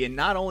QB, and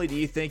not only do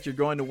you think you're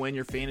going to win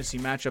your fantasy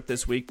matchup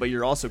this week, but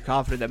you're also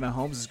confident that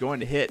Mahomes is going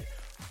to hit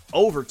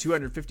over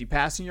 250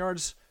 passing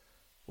yards,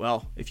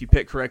 well, if you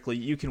pick correctly,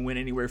 you can win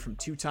anywhere from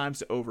 2 times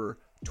to over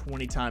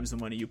 20 times the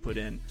money you put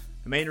in.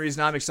 The main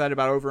reason I'm excited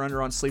about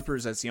Over-Under on Sleeper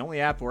is that's the only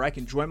app where I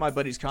can join my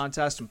buddies'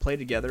 contest and play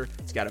together.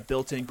 It's got a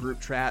built-in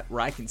group chat where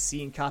I can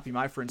see and copy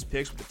my friends'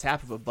 picks with the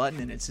tap of a button,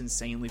 and it's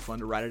insanely fun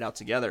to write it out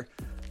together.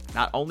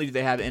 Not only do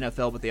they have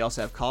NFL, but they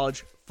also have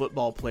college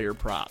football player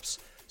props.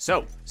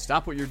 So,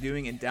 stop what you're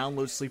doing and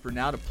download Sleeper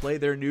now to play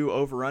their new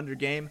Over-Under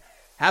game.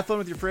 Have fun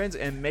with your friends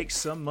and make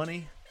some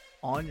money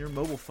on your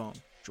mobile phone.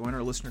 Join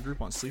our listener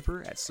group on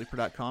Sleeper at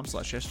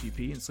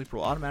sleeper.com/SGP, and Sleeper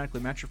will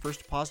automatically match your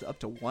first deposit up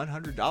to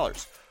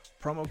 $100.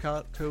 Promo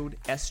code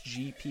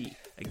SGP.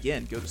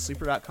 Again, go to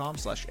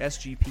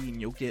sleeper.com/SGP and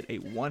you'll get a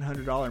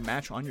 $100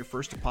 match on your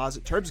first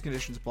deposit. Terms and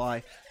conditions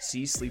apply.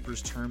 See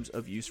Sleeper's terms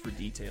of use for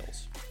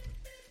details.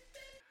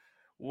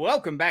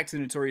 Welcome back to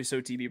the Notorious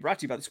OTB, brought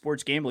to you by the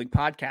Sports Gambling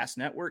Podcast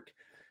Network.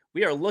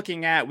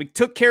 We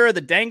took care of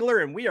the dangler,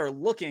 and we are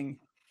looking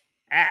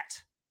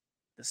at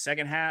the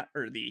second half,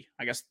 or the,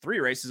 3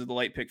 races of the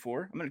late pick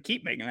 4. I'm going to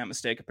keep making that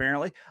mistake,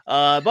 apparently.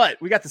 But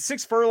we got the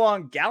 6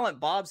 furlong Gallant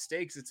Bob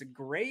Stakes. It's a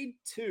grade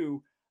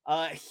 2,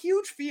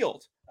 huge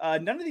field.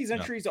 None of these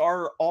entries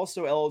are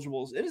also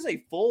eligible. It is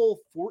a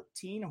full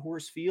 14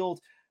 horse field.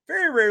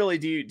 Very rarely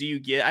do you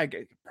get,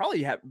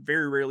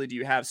 very rarely do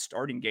you have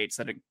starting gates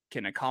that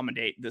can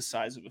accommodate this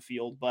size of a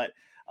field. But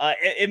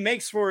it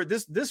makes for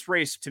this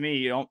race, to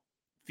me,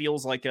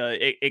 feels like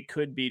it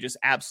could be just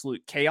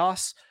absolute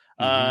chaos.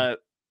 Mm-hmm.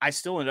 I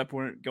still ended up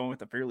going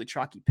with a fairly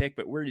chalky pick,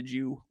 but where did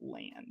you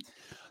land?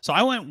 So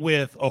I went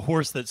with a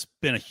horse that's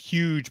been a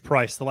huge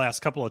price the last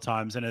couple of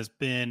times and has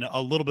been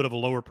a little bit of a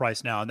lower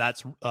price now, and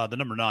that's the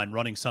number 9,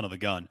 Running Son of a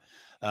Gun,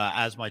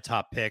 as my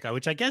top pick,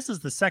 which I guess is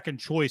the second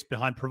choice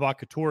behind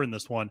Provocateur in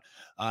this one,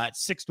 at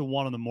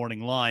 6-1 on the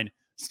morning line.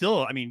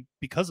 Still,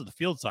 because of the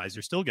field size,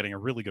 you're still getting a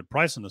really good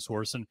price on this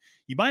horse, and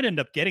you might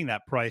end up getting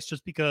that price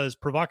just because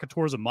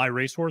Provocateur is a My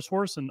Racehorse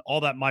horse, and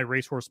all that My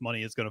Racehorse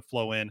money is going to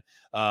flow in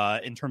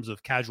terms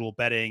of casual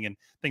betting and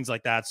things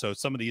like that. So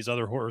some of these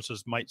other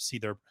horses might see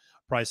their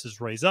prices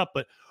raise up,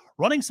 but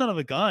Running Son of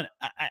a Gun,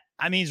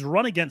 he's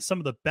run against some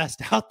of the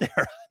best out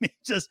there.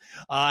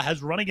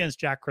 Has run against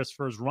Jack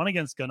Christopher, has run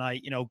against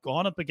Gunite,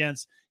 gone up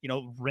against,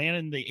 ran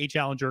in the H.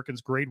 Allen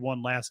Jerkins grade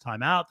 1 last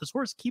time out. This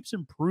horse keeps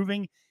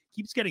improving,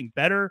 keeps getting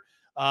better.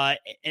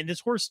 And this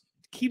horse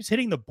keeps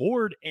hitting the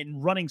board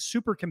and running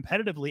super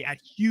competitively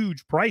at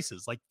huge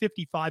prices, like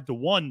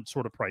 55-1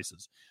 sort of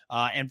prices.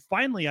 And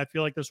finally, I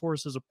feel like this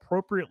horse is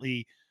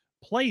appropriately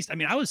placed.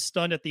 I was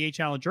stunned at the H.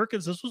 Allen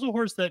Jerkins. This was a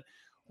horse that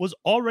was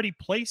already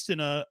placed in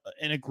a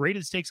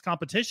graded stakes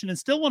competition and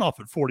still went off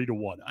at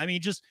 40-1.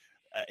 Just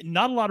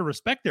not a lot of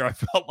respect there, I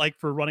felt like,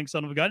 for running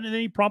Son of a Gun. And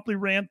then he promptly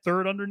ran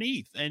third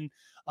underneath and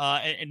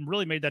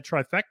really made that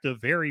trifecta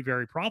very,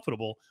 very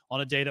profitable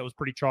on a day that was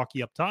pretty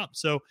chalky up top.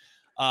 So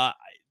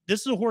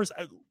this is a horse.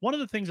 One of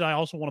the things I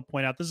also want to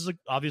point out, this is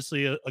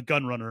obviously a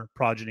gun runner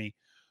progeny,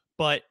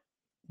 but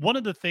one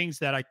of the things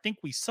that I think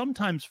we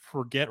sometimes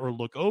forget or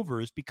look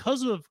over is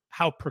because of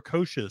how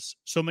precocious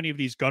so many of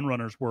these gun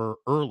runners were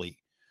early.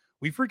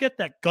 We forget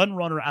that gun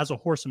runner as a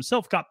horse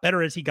himself got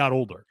better as he got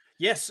older.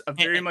 Yes, a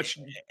very much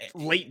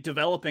late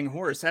developing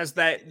horse. Has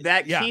that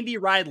Candy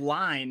Ride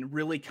line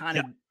really kind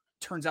of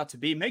turns out to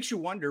be. Makes you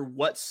wonder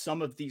what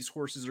some of these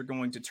horses are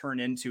going to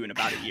turn into in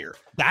about a year.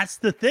 That's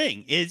the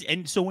thing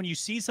and so when you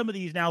see some of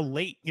these now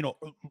late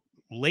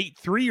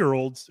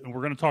 3-year-olds, and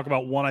we're going to talk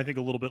about one, I think,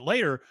 a little bit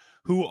later,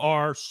 who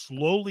are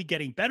slowly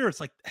getting better. It's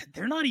like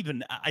they're not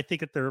even, I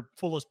think, at their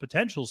fullest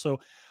potential. So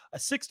a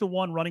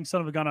 6-1 running Son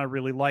of a Gun, I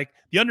really like.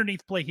 The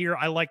underneath play here,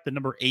 I like the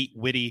number 8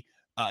 Witty.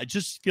 It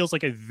just feels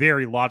like a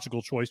very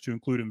logical choice to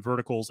include in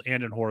verticals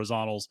and in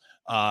horizontals.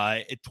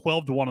 At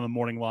 12-1 on the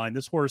morning line.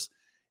 This horse,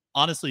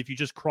 honestly, if you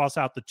just cross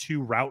out the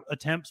 2 route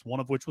attempts, one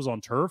of which was on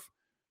turf,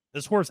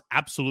 this horse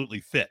absolutely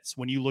fits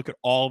when you look at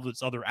all of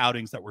its other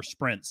outings that were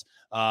sprints.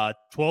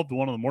 12-1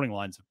 on the morning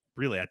lines,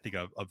 really, I think,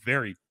 a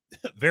very,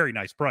 very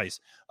nice price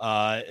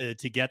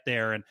to get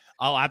there. And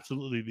I'll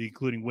absolutely be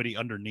including Witty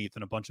underneath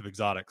and a bunch of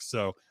exotics.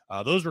 So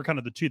those were kind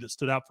of the 2 that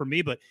stood out for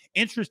me, but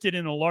interested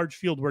in a large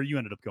field where you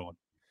ended up going.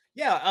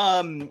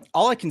 Yeah.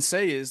 All I can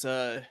say is,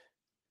 yippee-ki-yay,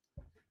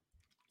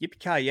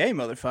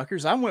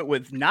 motherfuckers. I went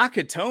with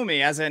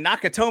Nakatomi as a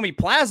Nakatomi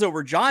Plaza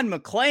where John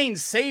McClane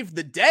saved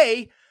the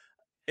day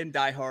in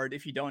Die Hard.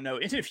 If you don't know,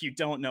 and if you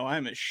don't know,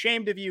 I'm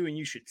ashamed of you and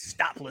you should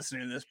stop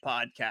listening to this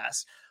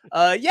podcast.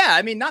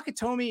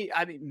 Nakatomi,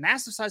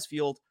 massive size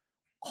field,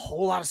 a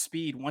whole lot of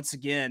speed. Once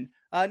again,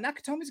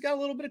 Nakatomi's got a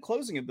little bit of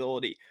closing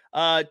ability.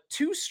 3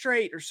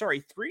 straight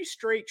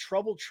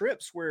trouble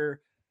trips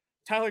where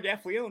Tyler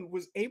Gaffalione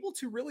was able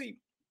to really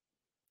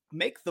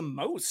make the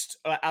most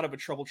out of a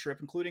trouble trip,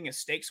 including a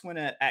stakes win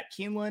at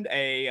Keeneland,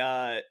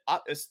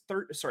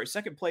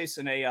 second place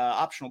in a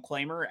optional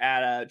claimer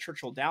at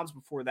Churchill Downs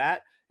before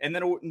that, and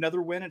then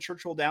another win at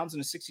Churchill Downs in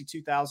a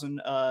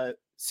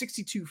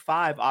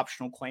 62.5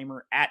 optional claimer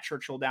at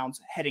Churchill Downs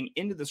heading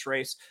into this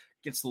race.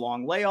 Gets the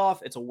long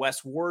layoff. It's a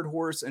Wes Ward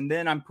horse, and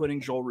then I'm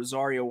putting Joel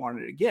Rosario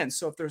on it again.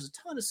 So if there's a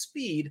ton of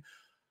speed,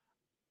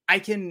 I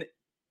can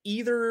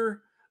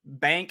either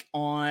bank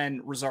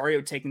on Rosario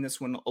taking this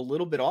one a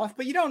little bit off,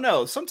 but you don't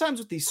know. Sometimes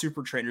with these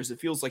super trainers, it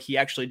feels like he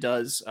actually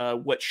does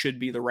what should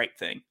be the right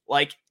thing.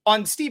 Like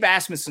on Steve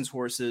Asmussen's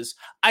horses,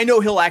 I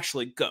know he'll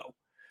actually go.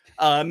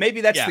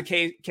 Maybe that's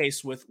the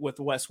case with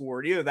Wes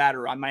Ward. Either that,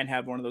 or I might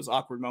have one of those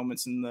awkward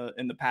moments in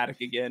the paddock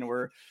again,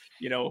 where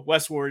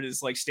Wes Ward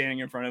is like standing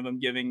in front of him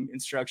giving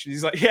instructions.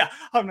 He's like, "Yeah,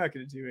 I'm not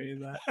going to do any of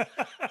that."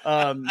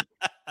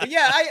 But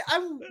yeah,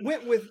 I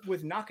went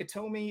with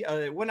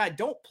Nakatomi. When I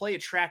don't play a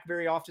track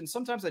very often,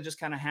 sometimes I just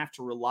kind of have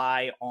to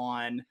rely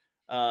on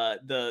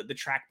the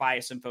track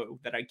bias info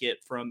that I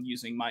get from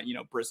using my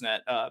Brisnet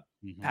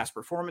past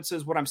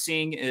performances. What I'm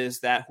seeing is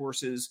that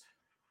horses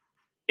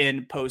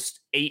in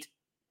post 8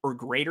 or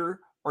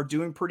greater are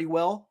doing pretty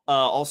well.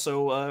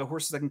 Also,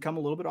 horses that can come a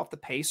little bit off the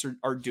pace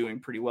are doing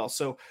pretty well.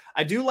 So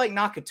I do like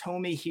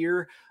Nakatomi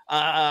here.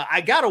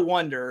 I gotta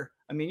wonder.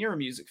 I mean, you're a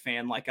music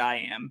fan like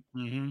I am.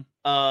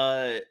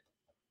 Mm-hmm.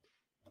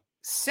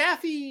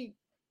 Safi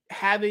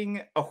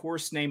having a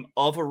horse named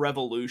Of a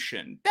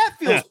Revolution, that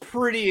feels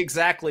pretty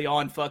exactly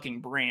on fucking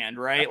brand,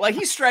 right? Like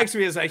he strikes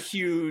me as a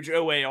huge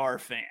OAR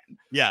fan.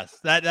 Yes,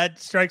 that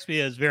strikes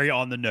me as very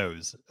on the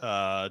nose,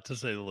 to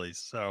say the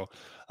least. So,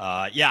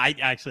 I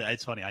actually,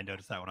 it's funny. I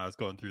noticed that when I was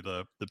going through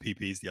the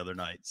PPs the other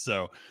night.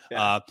 So,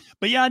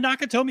 but yeah,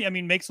 Nakatomi, I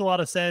mean, makes a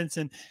lot of sense.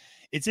 And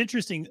it's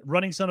interesting.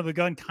 Running Son of a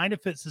Gun kind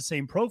of fits the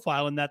same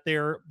profile in that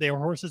they're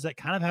horses that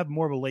kind of have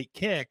more of a late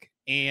kick.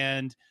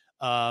 And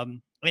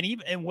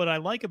what I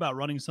like about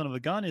Running Son of a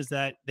Gun is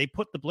that they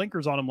put the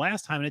blinkers on him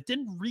last time and it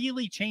didn't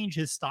really change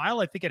his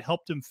style. I think it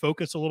helped him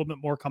focus a little bit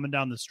more coming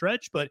down the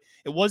stretch, but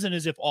it wasn't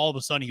as if all of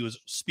a sudden he was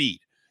speed,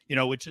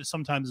 which is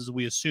sometimes as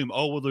we assume,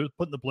 oh, well, they're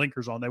putting the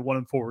blinkers on. They want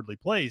him forwardly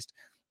placed.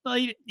 Well,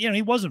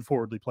 he wasn't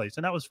forwardly placed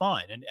and that was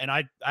fine. And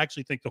I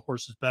actually think the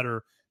horse is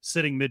better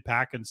sitting mid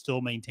pack and still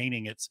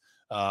maintaining its,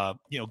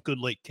 good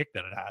late kick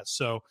that it has.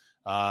 So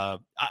I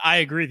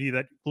agree with you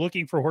that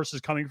looking for horses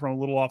coming from a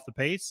little off the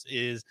pace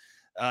is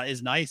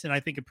nice. And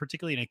I think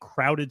particularly in a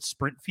crowded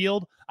sprint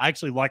field, I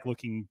actually like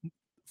looking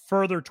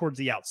further towards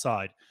the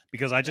outside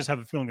because I just have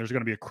a feeling there's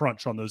going to be a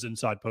crunch on those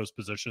inside post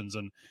positions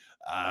and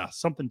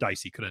something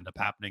dicey could end up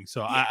happening.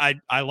 So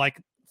I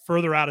like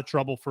further out of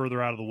trouble,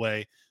 further out of the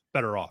way,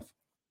 better off.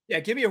 Yeah,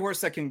 give me a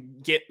horse that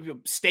can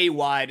stay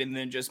wide and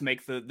then just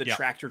make the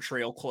tractor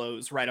trail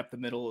close right up the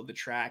middle of the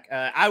track.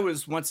 I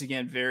was once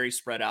again very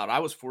spread out. I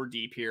was 4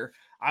 deep here.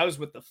 I was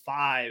with the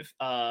 5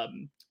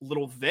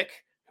 Little Vic,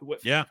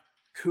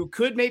 who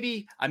could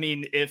maybe, I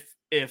mean, if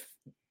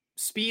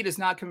speed is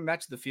not coming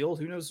back to the field,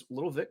 who knows?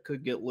 Little Vic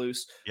could get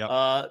loose. Yep.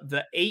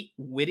 The 8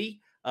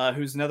 Witty,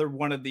 who's another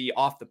one of the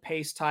off the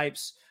pace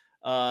types.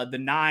 The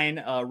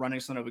 9, Running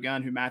Son of a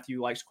Gun, who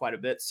Matthew likes quite a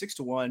bit,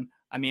 6-1.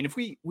 I mean, if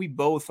we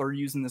both are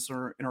using this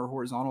in our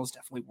horizontals,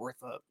 definitely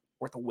worth a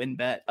win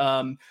bet.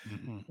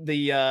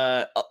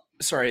 The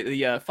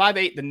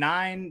 5-8, the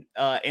 9,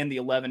 and the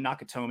 11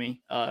 Nakatomi,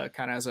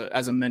 kind of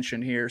as a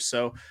mention here.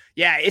 So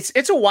yeah,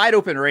 it's a wide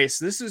open race.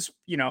 This is,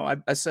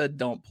 I said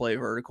don't play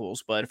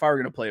verticals, but if I were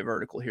going to play a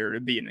vertical here,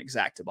 it'd be an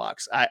exacta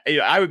box.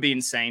 I would be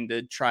insane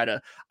to try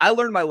to. I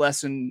learned my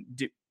lesson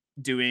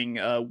doing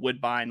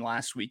Woodbine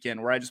last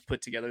weekend, where I just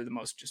put together the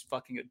most just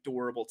fucking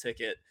adorable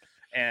ticket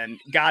and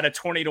got a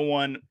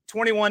 21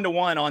 to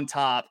 1 on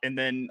top, and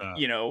then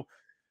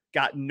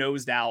got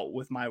nosed out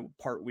with my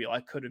part wheel. I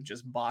could have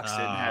just boxed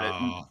it and had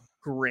it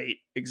great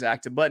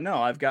exacta, but no,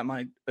 I've got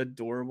my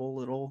adorable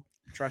little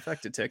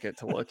trifecta ticket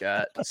to look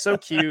at. So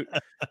cute.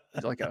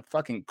 It's like a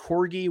fucking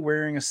corgi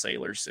wearing a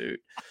sailor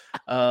suit.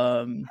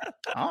 All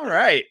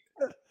right.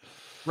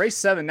 Race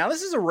 7. Now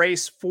this is a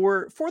race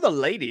for the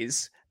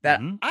ladies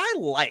that I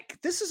like.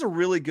 This is a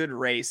really good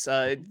race.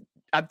 I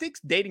think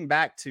dating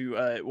back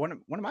to one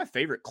of my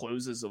favorite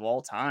closes of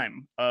all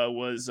time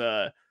was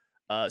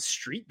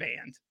Street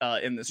Band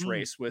in this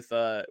race with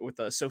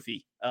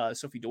Sophie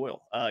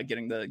Doyle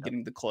getting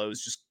the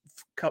close, just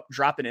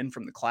dropping in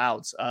from the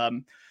clouds.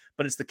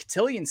 But it's the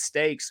Cotillion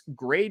Stakes,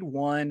 Grade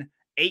 1,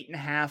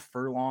 8.5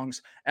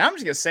 furlongs. And I'm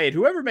just gonna say it.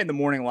 Whoever made the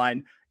morning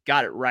line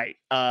got it right.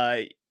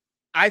 I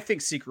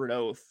think Secret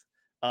Oath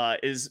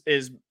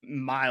is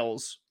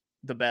miles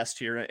the best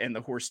here and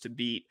the horse to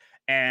beat.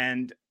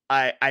 And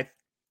I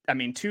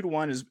mean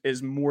 2-1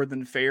 is more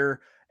than fair.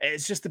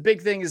 It's just the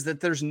big thing is that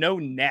there's no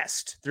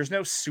nest. There's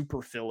no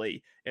super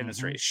filly in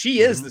this race.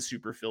 She is the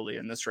super filly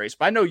in this race,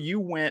 but I know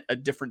you went a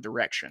different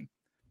direction.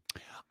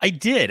 I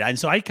did. And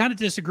so I kind of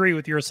disagree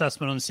with your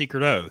assessment on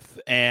Secret Oath.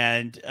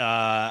 And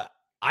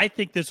I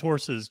think this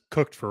horse is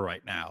cooked for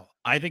right now.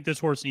 I think this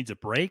horse needs a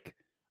break.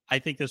 I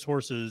think this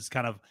horse is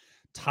kind of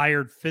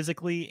tired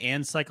physically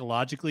and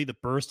psychologically. The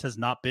burst has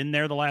not been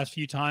there the last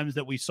few times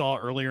that we saw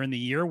earlier in the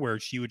year, where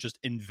she would just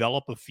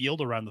envelop a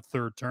field around the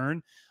third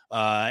turn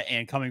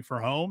and coming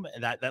for home.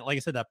 That like I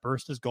said, that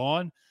burst is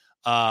gone.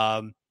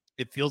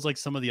 It feels like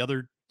some of the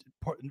other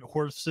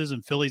horses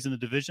and fillies in the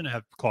division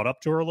have caught up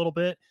to her a little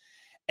bit.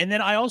 And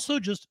then I also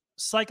just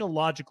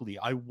psychologically,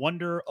 I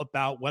wonder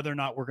about whether or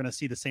not we're going to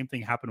see the same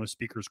thing happen with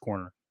Speaker's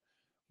Corner,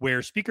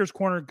 where Speaker's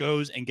Corner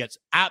goes and gets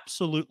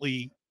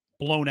absolutely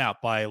blown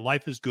out by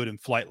Life is Good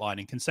and Flightline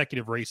in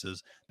consecutive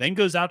races, then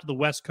goes out to the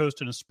West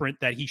Coast in a sprint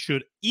that he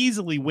should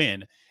easily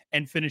win,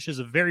 and finishes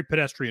a very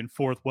pedestrian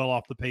fourth, well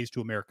off the pace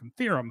to American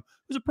Theorem,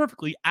 who's a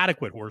perfectly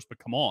adequate horse, but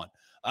come on.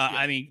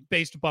 I mean,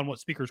 based upon what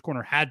Speaker's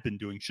Corner had been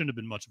doing, shouldn't have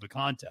been much of a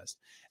contest.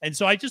 And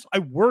so I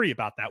worry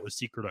about that with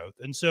Secret Oath.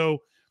 And so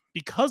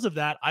because of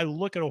that, I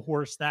look at a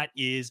horse that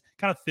is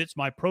kind of fits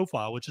my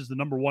profile, which is the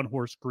number 1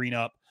 horse, Green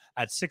Up,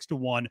 at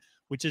 6-1,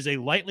 which is a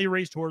lightly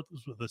raced horse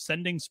with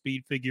ascending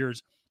speed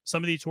figures.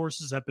 Some of these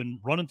horses have been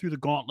running through the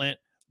gauntlet,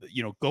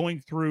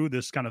 going through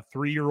this kind of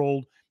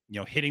 3-year-old,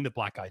 hitting the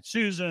Black Eyed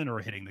Susan or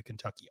hitting the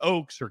Kentucky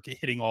Oaks or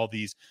hitting all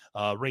these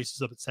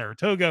races up at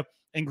Saratoga.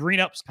 And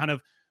Green Up's kind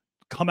of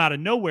come out of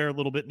nowhere a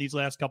little bit in these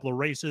last couple of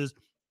races.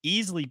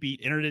 Easily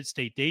beat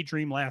Interstate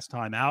Daydream last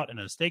time out in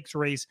a stakes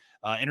race.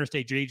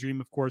 Interstate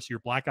Daydream, of course, your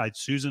Black Eyed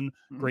Susan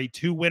Grade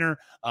 2 winner,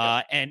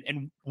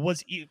 and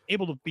was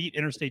able to beat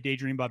Interstate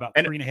Daydream by about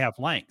 3.5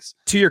 lengths.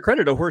 To your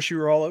credit, a horse you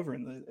were all over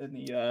in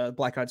the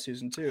Black Eyed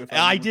Susan too.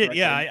 I did,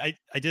 yeah,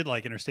 I did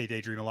like Interstate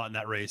Daydream a lot in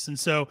that race, and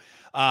so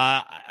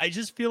I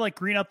just feel like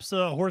Green Up's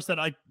a horse that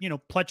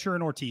Pletcher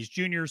and Ortiz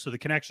Jr., so the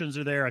connections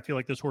are there. I feel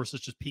like this horse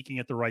is just peaking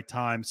at the right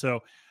time,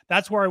 so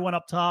that's where I went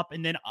up top.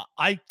 And then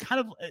I kind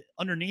of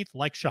underneath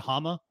like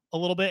Shahama a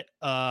little bit.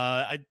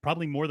 I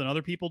probably more than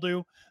other people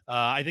do.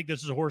 I think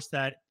this is a horse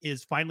that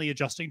is finally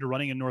adjusting to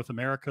running in North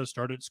America,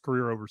 started its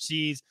career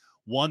overseas,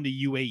 won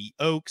the UAE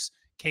Oaks,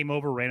 came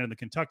over, ran in the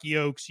Kentucky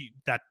Oaks.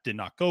 That did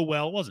not go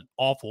well. It wasn't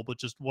awful, but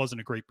just wasn't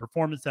a great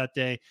performance that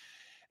day.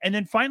 And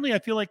then finally, I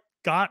feel like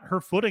got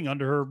her footing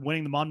under her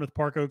winning the Monmouth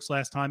Park Oaks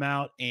last time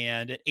out.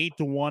 And at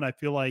 8-1, I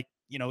feel like,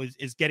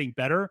 is getting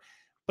better.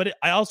 But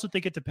I also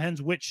think it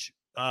depends which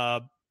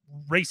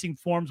racing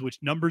forms, which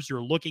numbers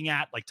you're looking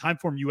at. Like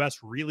Timeform US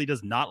really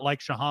does not like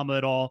Shahama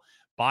at all.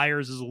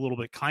 Byers is a little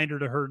bit kinder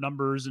to her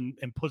numbers and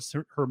puts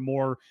her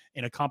more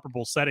in a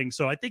comparable setting.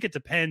 So I think it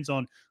depends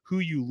on who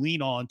you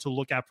lean on to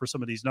look at for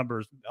some of these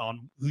numbers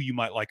on who you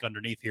might like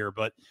underneath here.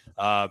 But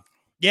so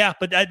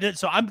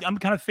I'm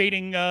kind of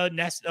fading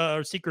Nest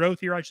or Secret Oath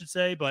here, I should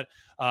say. But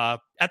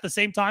at the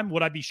same time,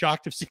 would I be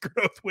shocked if Secret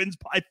Oath wins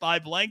by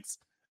 5 lengths?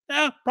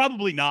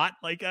 Probably not.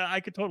 Like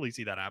I could totally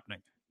see that happening.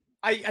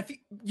 I think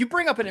you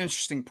bring up an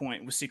interesting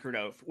point with Secret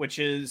Oath, which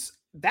is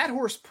that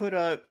horse put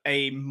up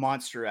a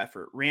monster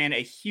effort, ran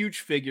a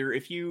huge figure.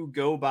 If you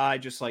go by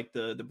just like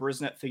the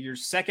Brisnet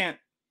figures, second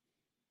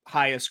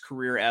highest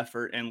career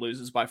effort, and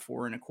loses by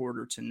 4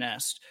 1/4 to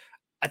Nest.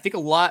 I think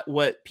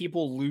what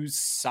people lose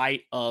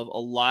sight of a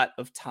lot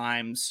of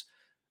times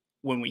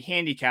when we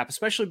handicap,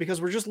 especially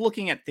because we're just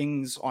looking at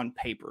things on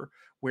paper,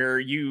 where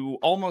you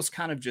almost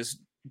kind of just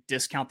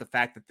discount the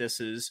fact that this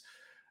is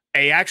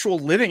a actual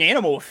living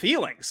animal with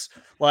feelings.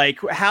 Like,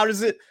 how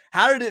did it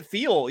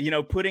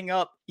feel, putting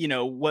up,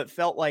 what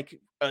felt like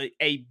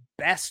a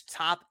best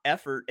top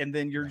effort, and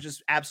then you're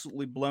just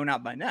absolutely blown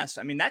out by Nest.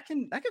 I mean, that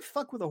can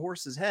fuck with a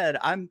horse's head.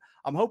 I'm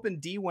hoping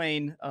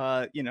Dwayne,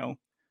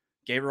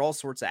 gave her all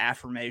sorts of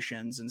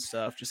affirmations and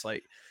stuff, just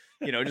like,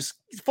 just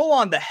full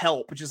on the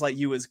help, just like,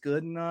 you is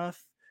good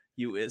enough,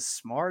 you is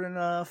smart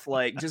enough,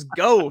 like, just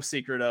go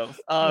Secret Oath.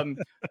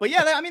 But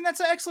yeah, that's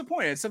an excellent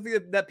point. It's something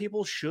that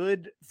people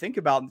should think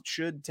about,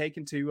 should take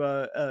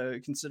into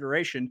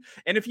consideration.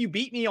 And if you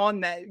beat me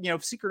on that,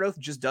 if Secret Oath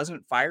just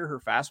doesn't fire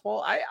her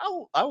fastball,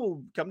 I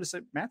will come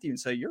to Matthew and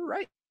say, you're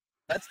right.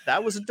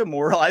 That was a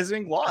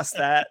demoralizing loss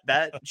that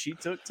she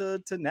took to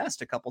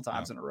Nest a couple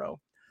times in a row.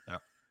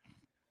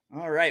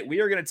 All right,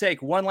 we are going to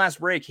take one last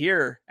break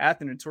here at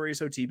the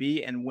Notorious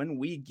OTB, and when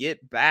we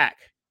get back,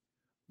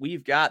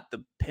 we've got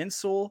the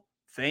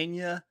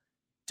Pennsylvania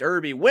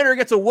Derby. Winner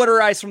gets a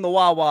water ice from the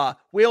Wawa.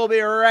 We'll be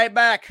right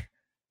back.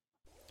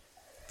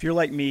 If you're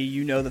like me,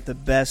 you know that the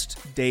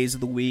best days of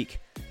the week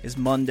is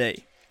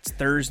Monday, it's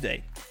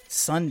Thursday, it's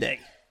Sunday.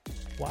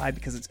 Why?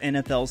 Because it's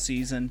NFL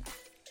season,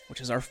 which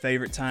is our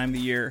favorite time of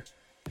the year.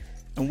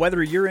 And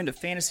whether you're into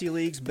fantasy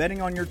leagues, betting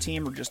on your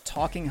team, or just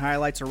talking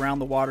highlights around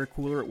the water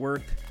cooler at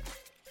work,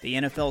 the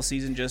NFL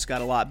season just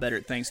got a lot better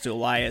thanks to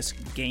Elias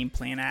Game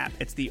Plan app.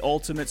 It's the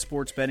ultimate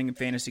sports betting and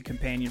fantasy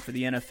companion for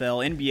the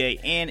NFL, NBA,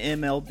 and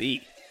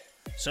MLB.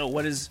 So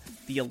what is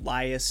the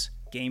Elias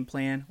Game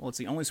Plan? Well, it's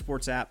the only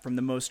sports app from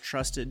the most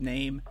trusted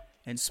name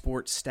in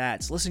sports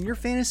stats. Listen, your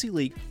fantasy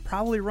league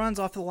probably runs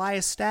off the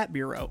Elias Stat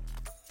Bureau.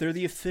 They're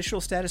the official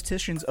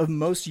statisticians of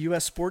most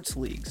U.S. sports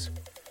leagues.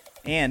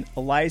 And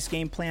Elias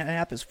Game Plan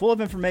app is full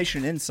of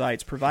information and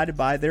insights provided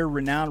by their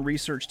renowned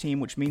research team,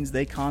 which means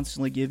they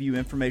constantly give you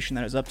information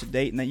that is up to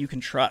date and that you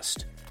can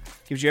trust.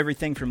 Gives you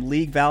everything from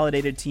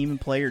league-validated team and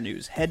player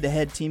news,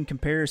 head-to-head team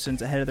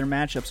comparisons ahead of their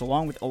matchups,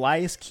 along with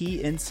Elias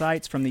key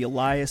insights from the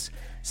Elias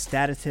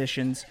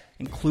statisticians,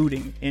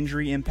 including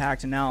injury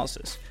impact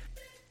analysis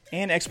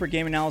and expert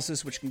game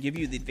analysis, which can give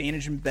you the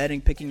advantage in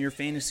betting, picking your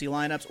fantasy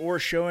lineups, or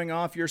showing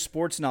off your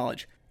sports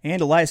knowledge. And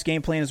Elias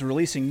Game Plan is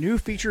releasing new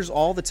features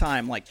all the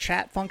time, like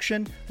chat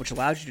function, which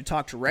allows you to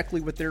talk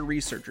directly with their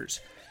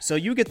researchers. So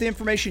you get the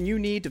information you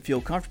need to feel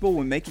comfortable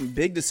when making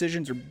big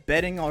decisions or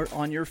betting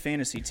on your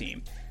fantasy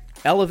team.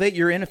 Elevate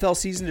your NFL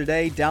season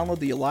today. Download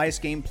the Elias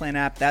Game Plan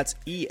app. That's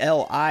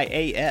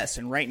ELIAS.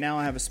 And right now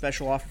I have a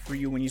special offer for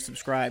you when you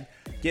subscribe.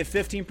 Get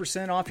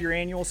 15% off your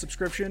annual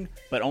subscription,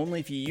 but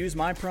only if you use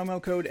my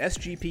promo code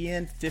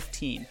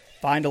SGPN15.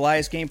 Find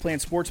Elias Game Plan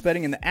Sports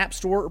Betting in the App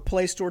Store or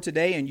Play Store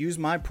today and use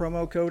my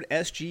promo code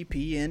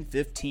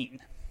SGPN15.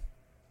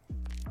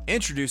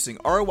 Introducing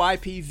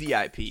RYP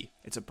VIP.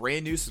 It's a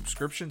brand new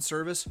subscription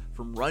service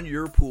from Run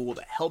Your Pool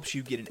that helps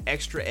you get an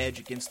extra edge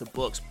against the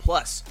books,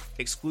 plus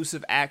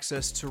exclusive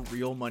access to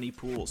real money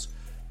pools.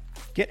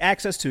 Get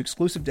access to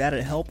exclusive data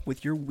to help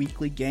with your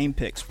weekly game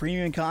picks,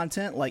 premium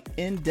content like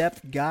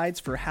in-depth guides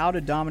for how to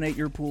dominate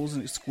your pools,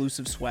 and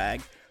exclusive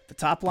swag. The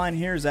top line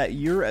here is that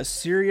you're a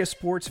serious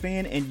sports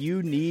fan and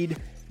you need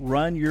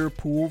Run Your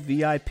Pool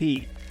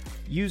VIP.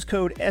 Use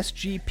code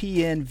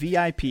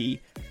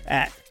SGPNVIP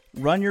at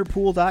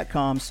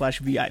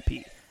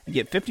runyourpool.com/VIP and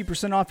get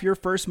 50% off your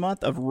first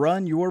month of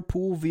Run Your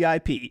Pool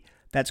VIP.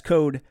 That's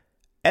code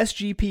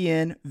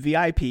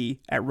SGPNVIP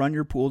at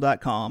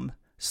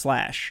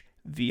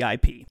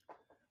runyourpool.com/VIP.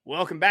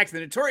 Welcome back to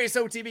the Notorious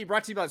OTB,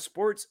 brought to you by the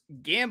Sports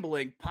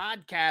Gambling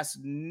Podcast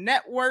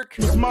Network.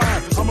 It's mine.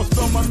 I'ma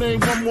spell my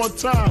name one more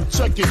time.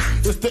 Check it.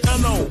 It's the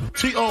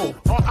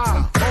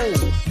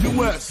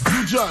NOTORIOUS.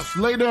 You just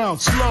lay down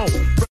slow.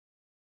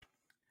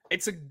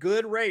 It's a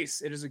good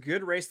race. It is a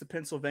good race, the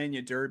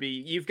Pennsylvania Derby.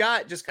 You've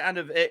got just kind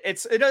of, it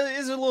is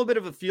a little bit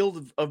of a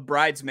field of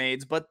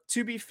bridesmaids, but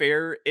to be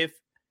fair, if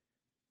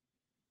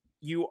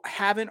you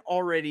haven't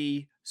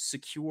already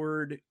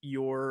secured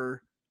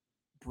your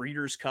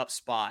Breeders' Cup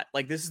spot,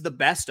 like, this is the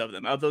best of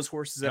them, of those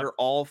horses that are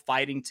all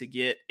fighting to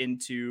get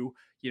into,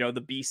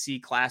 the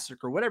BC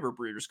Classic or whatever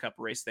Breeders' Cup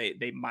race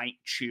they might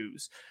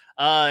choose.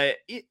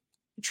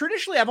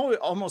 Traditionally, I've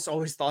almost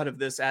always thought of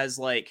this as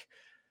like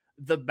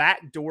the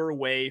backdoor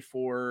way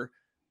for,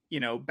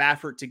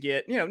 Baffert to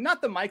get,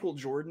 not the Michael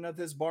Jordan of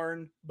his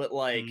barn, but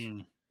like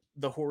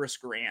the Horace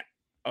Grant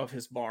of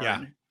his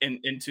barn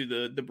into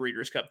the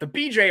Breeders' Cup, the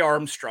BJ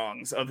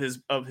Armstrongs of his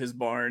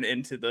barn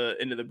into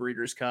the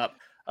Breeders' Cup.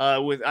 I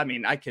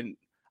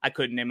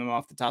couldn't name them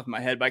off the top of my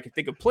head, but I could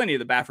think of plenty of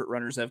the Baffert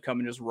runners that have come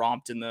and just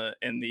romped in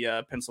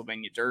the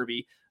Pennsylvania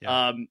Derby.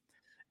 Yeah.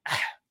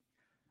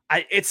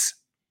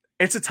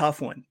 It's a tough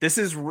one. This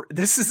is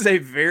a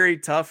very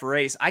tough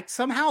race. I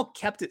somehow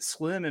kept it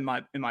slim in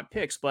my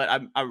picks, but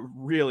I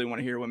really want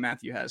to hear what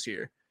Matthew has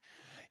here.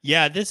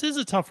 Yeah, this is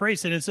a tough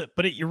race, and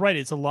you're right.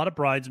 It's a lot of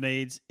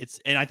bridesmaids.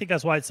 And I think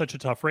that's why it's such a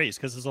tough race,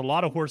 because there's a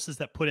lot of horses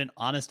that put in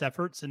honest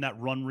efforts and that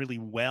run really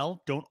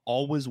well, don't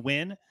always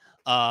win.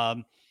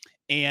 And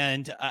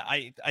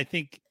I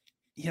think,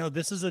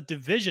 this is a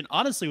division,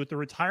 honestly, with the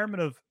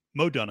retirement of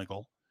Mo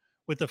Donegal,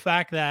 with the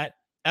fact that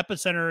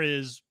Epicenter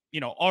is,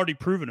 already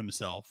proven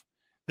himself.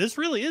 this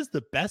really is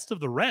the best of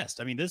the rest.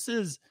 I mean, this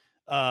is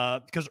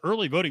because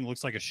early voting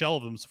looks like a shell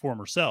of his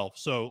former self.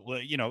 So,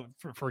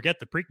 forget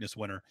the Preakness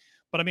winner.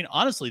 But I mean,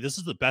 honestly, this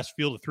is the best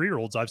field of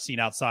 3-year-olds I've seen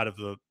outside of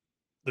the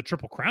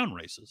Triple Crown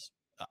races.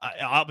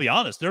 I'll be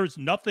honest. There's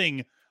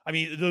nothing. I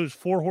mean, those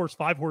 4-horse,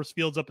 5-horse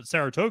fields up at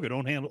Saratoga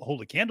don't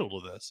hold a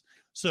candle to this.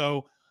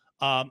 So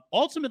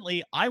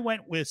ultimately, I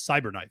went with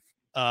Cyberknife.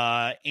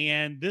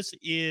 And this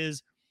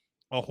is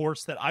a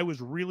horse that I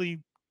was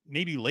really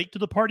maybe late to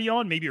the party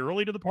on, maybe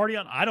early to the party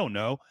on. I don't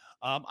know.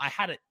 I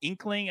had an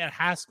inkling at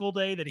Haskell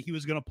Day that he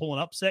was going to pull an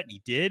upset, and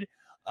he did.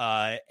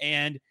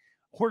 And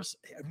horse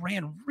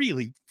ran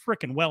really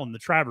freaking well in the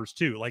Travers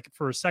too. Like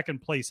for a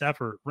second place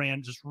effort,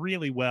 ran just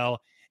really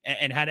well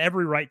and had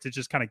every right to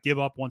just kind of give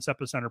up once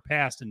Epicenter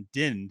passed and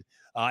didn't,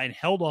 and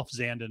held off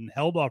Zandon,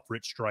 held off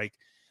Rich Strike.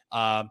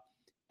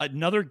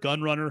 Another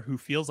gun runner who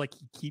feels like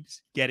he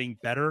keeps getting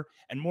better,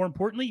 and more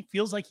importantly,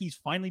 feels like he's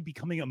finally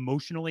becoming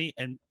emotionally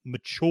and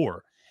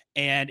mature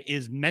and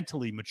is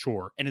mentally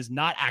mature and is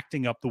not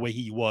acting up the way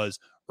he was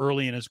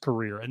early in his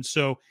career. And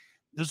so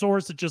this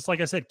horse that, just like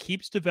I said,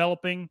 keeps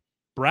developing.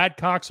 Brad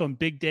Cox on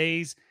big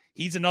days.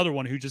 He's another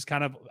one who just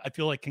kind of, I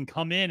feel like, can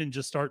come in and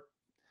just start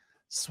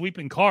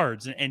sweeping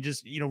cards and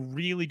just,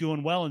 really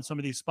doing well in some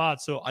of these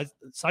spots. So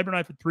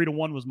Cyberknife at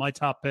 3-1 was my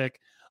top pick.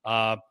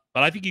 But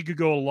I think you could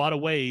go a lot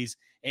of ways.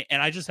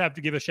 And I just have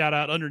to give a shout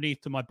out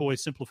underneath to my boy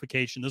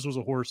Simplification. This was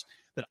a horse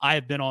that I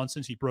have been on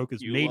since he broke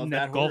his maiden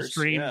at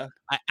Gulfstream. Yeah.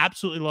 I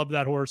absolutely love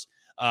that horse.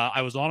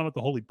 I was on him at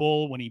the Holy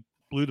Bull when he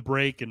blew the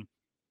break, and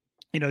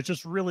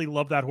just really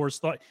love that horse.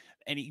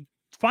 And he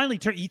finally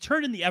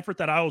turned in the effort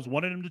that I always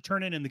wanted him to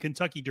turn in the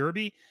Kentucky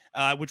Derby,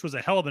 which was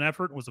a hell of an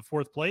effort and was a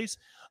 4th place.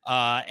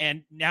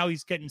 And now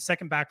he's getting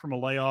second back from a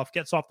layoff,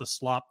 gets off the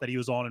slop that he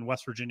was on in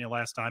West Virginia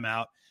last time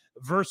out.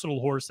 Versatile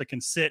horse that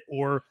can sit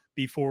or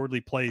be forwardly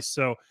placed.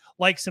 So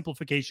like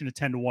Simplification at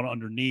 10-1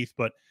 underneath.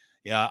 But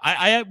yeah,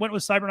 I went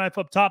with Cyberknife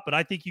up top, but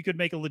I think you could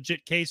make a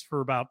legit case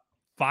for about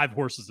 5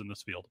 horses in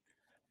this field.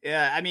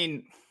 Yeah, I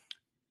mean,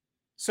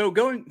 so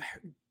going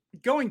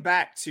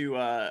back to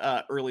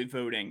early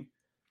voting's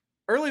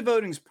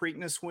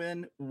Preakness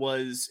win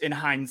was, in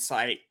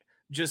hindsight,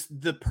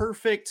 just the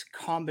perfect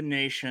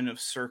combination of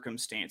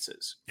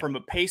circumstances. Yep. From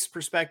a pace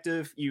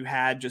perspective, you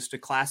had just a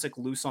classic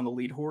loose on the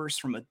lead horse.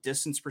 From a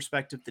distance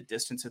perspective, the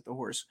distance hit the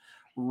horse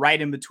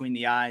right in between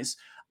the eyes.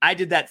 I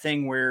did that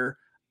thing where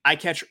I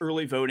catch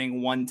early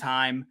voting one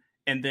time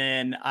and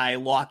then I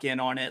lock in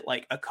on it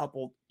like a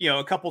couple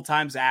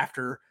times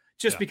after,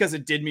 just because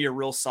it did me a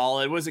real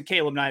solid. What was it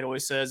Caleb Knight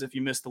always says? If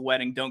you miss the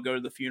wedding, don't go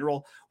to the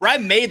funeral. Where I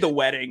made the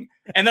wedding,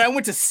 and then I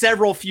went to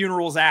several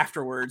funerals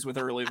afterwards with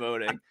early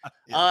voting.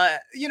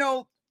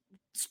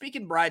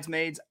 Speaking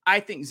bridesmaids, I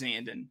think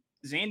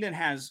Zandon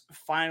has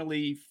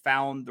finally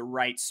found the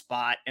right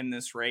spot in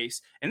this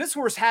race. And this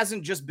horse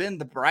hasn't just been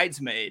the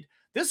bridesmaid.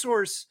 This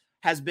horse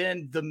has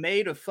been the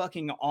maid of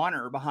fucking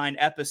honor behind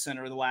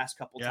Epicenter the last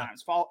couple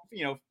times.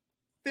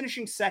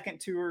 Finishing second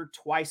to her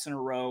twice in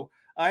a row.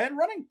 And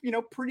running,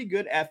 pretty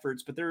good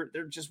efforts, but there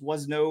just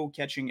was no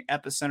catching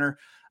Epicenter.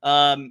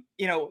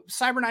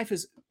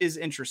 Cyberknife is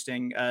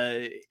interesting.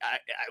 I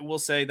will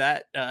say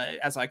that,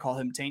 as I call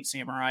him, Taint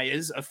Samurai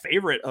is a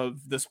favorite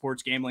of the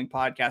Sports Gambling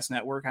Podcast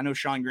Network. I know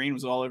Sean Green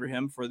was all over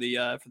him for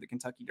the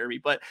Kentucky Derby,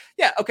 but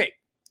yeah, okay.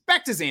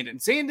 Back to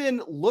Zandon.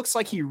 Zandon looks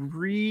like he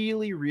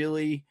really,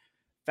 really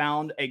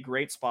found a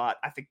great spot.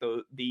 I think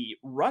the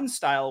run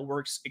style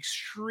works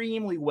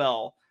extremely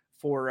well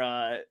for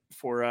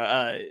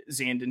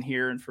Zandon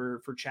here and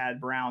for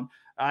Chad Brown.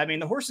 I mean,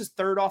 the horse is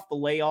third off the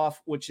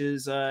layoff, which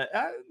is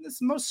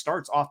this most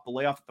starts off the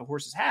layoff that the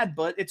horse has had,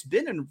 but it's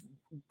been in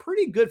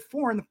pretty good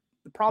form.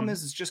 The problem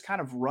is it's just kind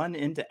of run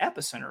into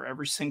Epicenter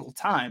every single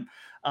time.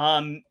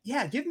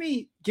 Give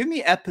me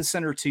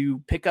Epicenter to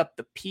pick up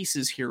the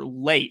pieces here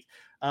late.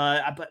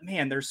 But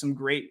man, there's some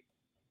great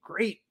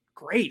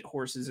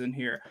horses in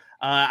here.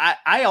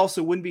 I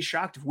also wouldn't be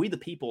shocked if We the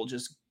People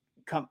just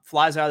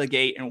flies out of the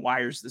gate and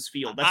wires this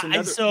field. That's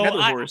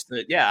another horse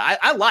that,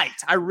 I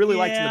liked. I really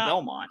liked in the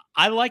Belmont.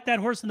 I like that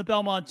horse in the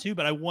Belmont too,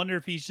 but I wonder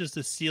if he's just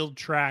a sealed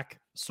track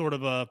sort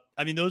of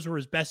those were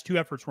his best 2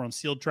 efforts were on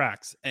sealed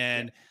tracks.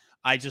 And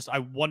I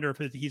wonder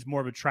if he's more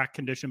of a track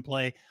condition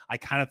play. I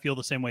kind of feel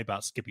the same way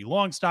about Skippy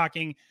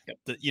Longstocking,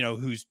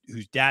 whose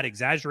dad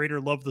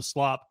Exaggerator loved the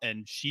slop,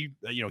 and she,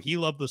 he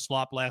loved the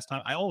slop last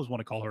time. I always want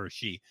to call her a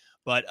she,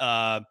 but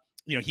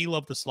he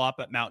loved the slop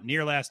at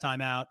Mountaineer last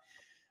time out.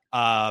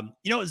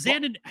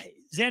 Zandon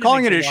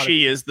calling it a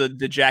she is the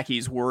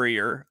Jackie's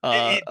Warrior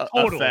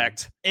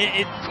effect.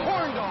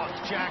 Corn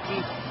dogs,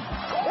 Jackie.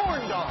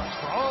 Corn dogs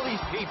for all these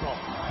people.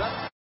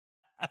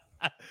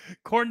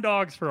 Corn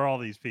dogs for all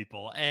these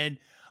people. And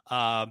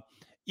the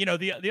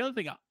other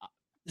thing,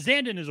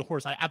 Zandon is a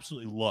horse I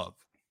absolutely love.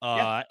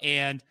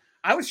 And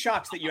I was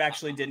shocked that you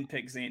actually didn't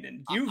pick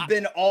Zandon. You've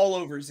been all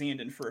over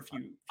Zandon for a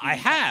few I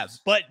have,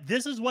 but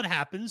this is what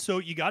happens. So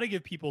you got to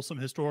give people some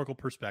historical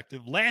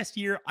perspective. Last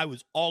year, I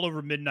was all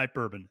over Midnight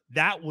Bourbon.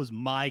 That was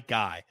my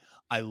guy.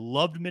 I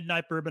loved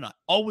Midnight Bourbon. I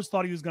always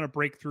thought he was going to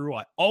break through.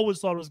 I always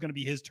thought it was going to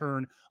be his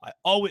turn.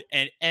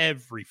 And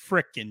every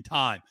freaking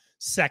time,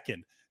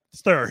 second,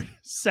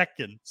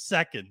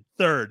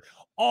 third,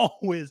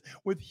 always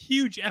with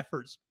huge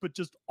efforts, but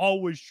just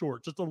always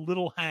short, just a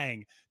little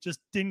hang, just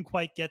didn't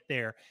quite get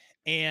there.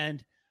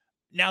 And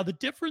now the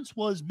difference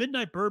was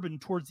Midnight Bourbon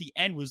towards the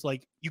end was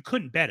like, you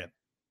couldn't bet him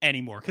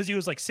anymore because he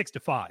was like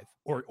 6-5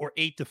 or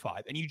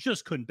 8-5, and you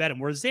just couldn't bet him.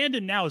 Whereas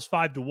Zandon now is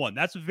 5-1.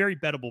 That's a very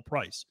bettable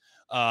price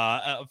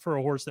for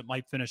a horse that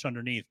might finish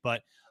underneath.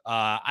 But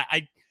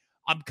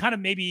I'm kind of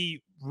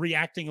maybe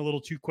reacting a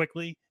little too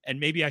quickly, and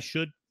maybe I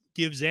should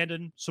give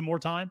Zandon some more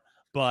time,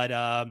 but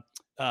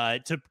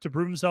to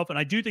prove himself. And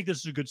I do think this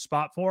is a good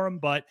spot for him,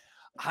 but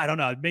I don't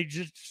know. It made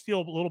just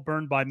feel a little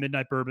burned by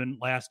Midnight Bourbon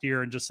last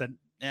year and just said,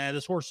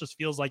 this horse just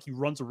feels like he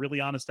runs a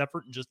really honest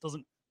effort and just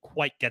doesn't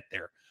quite get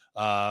there.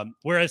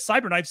 Whereas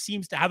Cyberknife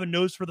seems to have a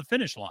nose for the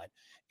finish line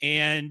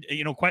and,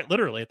 quite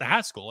literally at the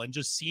Haskell, and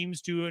just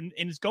seems to, and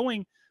is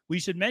going, we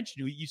should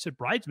mention, you said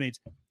Bridesmaids,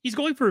 he's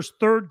going for his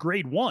third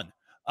grade 1.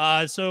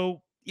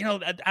 So,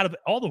 out of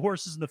all the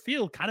horses in the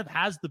field, kind of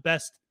has the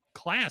best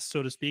class,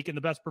 so to speak, and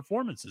the best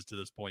performances to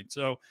this point.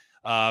 So,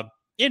 and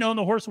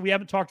the horse that we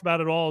haven't talked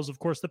about at all is, of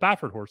course, the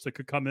Baffert horse that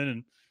could come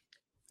in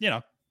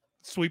and,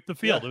 sweep the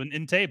field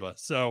in Taiba.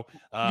 So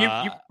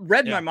you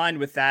read my mind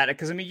with that,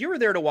 because you were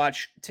there to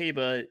watch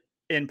Taiba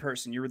in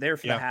person. You were there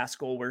for the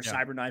Haskell, where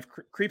Cyberknife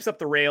creeps up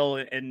the rail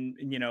and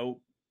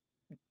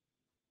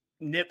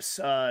nips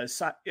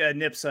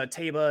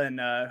Taiba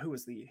and who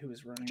was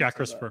running? Jack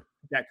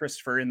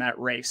Christopher in that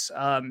race.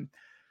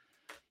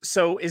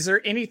 So is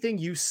there anything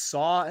you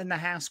saw in the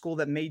Haskell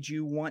that made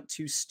you want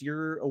to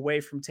steer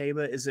away from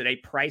Taiba? Is it a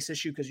price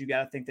issue? Because you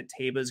got to think that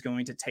Taiba is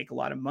going to take a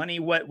lot of money.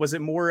 What was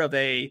it, more of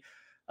a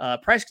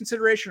price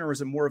consideration, or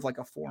was it more of like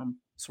a form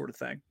sort of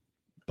thing?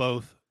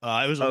 Both.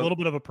 It was a little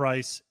bit of a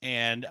price,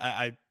 and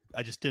I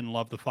just didn't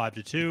love the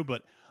 5-2,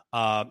 but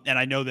and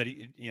I know that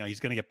he's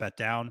going to get bet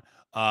down.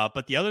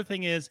 But the other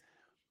thing is,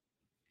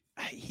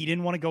 he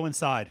didn't want to go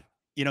inside.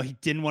 He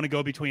didn't want to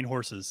go between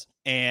horses,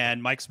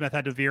 and Mike Smith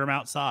had to veer him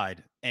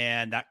outside.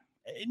 And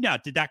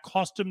did that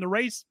cost him the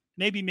race?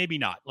 Maybe, maybe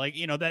not. Like,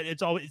 that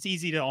it's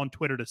easy on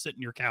Twitter to sit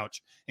in your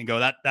couch and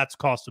go, that's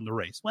cost him the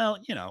race. Well,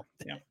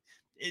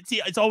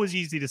 it's always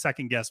easy to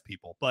second guess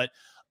people, but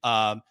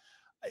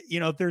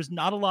there's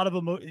not a lot of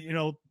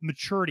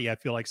maturity, I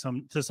feel like,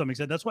 to some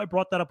extent. That's why I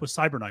brought that up with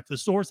Cyberknife.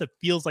 This horse that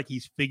feels like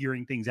he's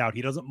figuring things out.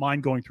 He doesn't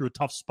mind going through a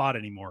tough spot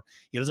anymore.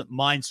 He doesn't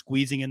mind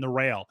squeezing in the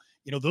rail.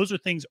 Those are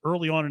things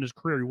early on in his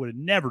career he would have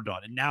never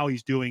done, and now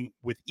he's doing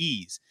with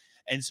ease.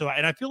 And so,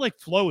 and I feel like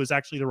Flo is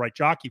actually the right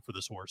jockey for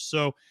this horse.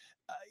 So,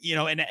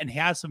 and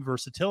has some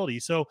versatility.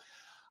 So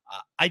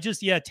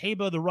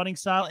Taiba, the running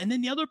style. And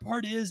then the other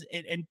part is,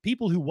 and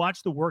people who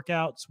watch the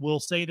workouts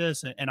will say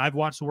this, and I've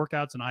watched the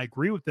workouts and I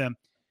agree with them.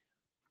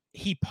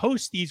 He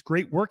posts these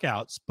great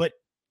workouts, but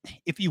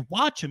if you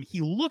watch him,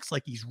 he looks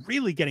like he's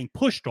really getting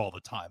pushed all the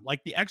time.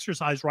 Like the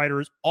exercise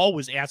writer is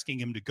always asking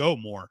him to go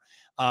more.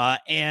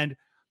 And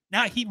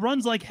now he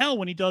runs like hell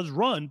when he does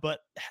run, but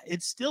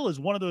it still is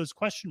one of those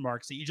question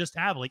marks that you just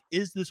have. Like,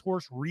 is this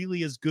horse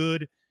really as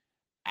good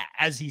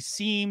as he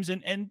seems?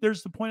 And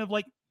there's the point of,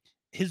 like,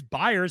 his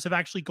buyers have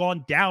actually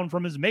gone down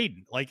from his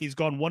maiden. Like, he's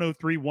gone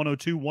 103,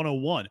 102,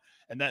 101,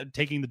 and that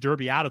taking the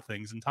Derby out of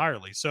things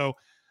entirely. So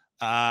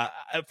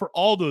for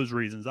all those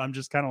reasons, I'm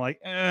just kind of like,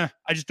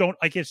 I just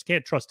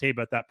can't trust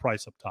Taiba at that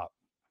price up top.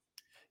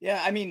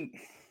 Yeah.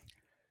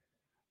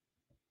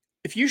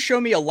 If you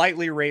show me a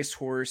lightly raced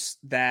horse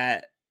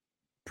that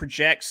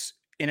projects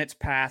in its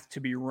path to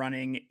be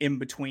running in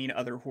between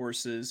other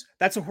horses,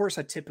 that's a horse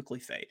I typically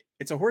fade.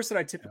 It's a horse that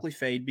I typically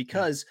fade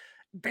because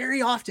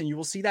very often you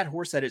will see that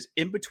horse that is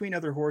in between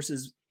other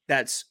horses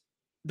that's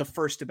the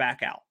first to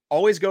back out.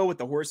 Always go with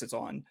the horse that's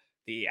on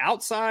the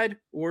outside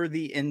or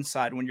the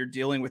inside when you're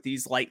dealing with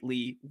these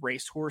lightly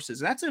raced horses.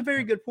 And that's a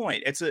very good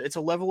point. It's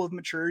a level of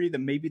maturity that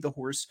maybe the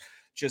horse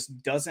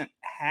just doesn't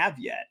have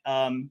yet.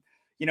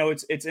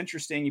 It's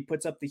interesting. He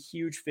puts up the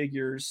huge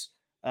figures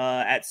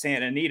at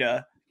Santa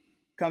Anita,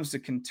 comes to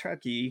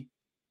Kentucky,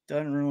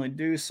 doesn't really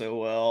do so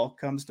well.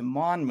 Comes to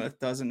Monmouth,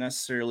 doesn't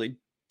necessarily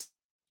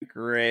do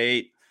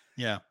great.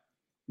 Yeah.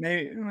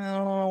 Maybe, I don't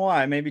know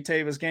why. Maybe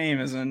Taiba's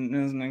game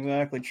isn't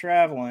exactly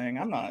traveling.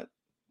 I'm not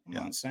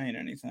saying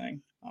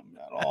anything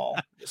at all.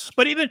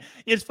 But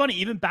it's funny,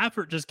 even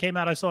Baffert just came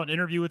out. I saw an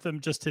interview with him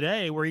just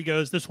today where he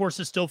goes, this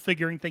horse is still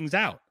figuring things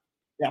out.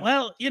 Yeah.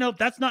 Well,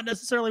 that's not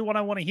necessarily what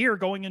I want to hear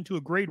going into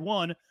a grade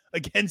 1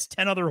 against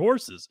 10 other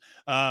horses,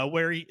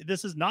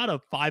 this is not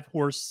a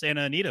 5-horse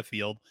Santa Anita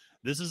field.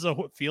 This is a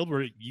field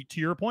where,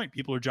 to your point,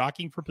 people are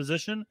jockeying for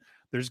position.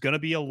 There's going to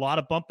be a lot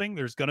of bumping.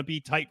 There's going to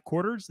be tight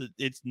quarters.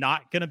 It's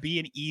not going to be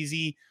an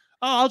easy,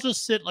 I'll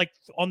just sit like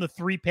on the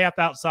 3 path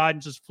outside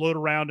and just float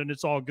around and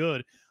it's all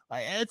good.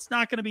 It's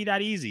not going to be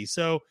that easy.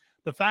 So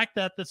the fact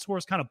that this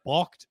horse kind of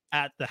balked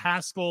at the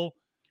Haskell,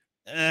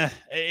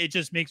 it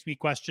just makes me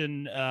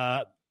question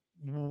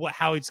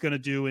how it's going to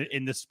do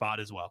in this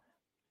spot as well.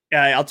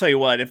 Yeah, I'll tell you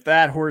what. If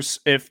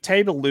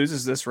Taiba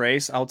loses this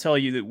race, I'll tell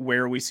you that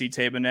where we see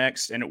Taiba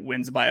next, and it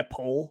wins by a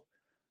pole.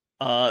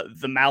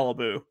 The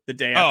Malibu, the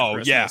day after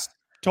Christmas. Yeah,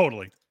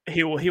 totally.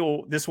 He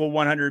will. This will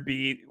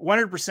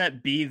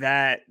 100% be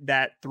that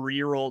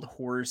 3-year-old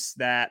horse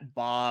that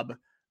Bob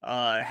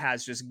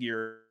has just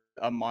geared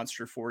a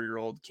monster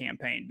 4-year-old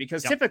campaign,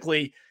 because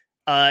typically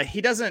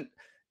he doesn't,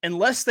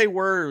 unless they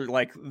were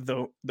like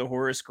the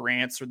Horace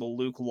Grants or the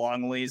Luke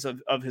Longleys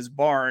of his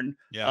barn.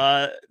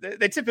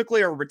 They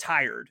typically are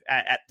retired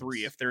at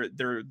 3 if they're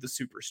the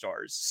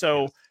superstars.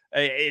 So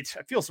it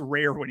feels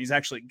rare when he's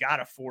actually got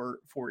a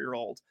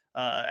 4-year-old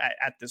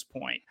at this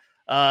point.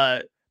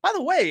 By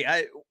the way,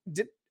 I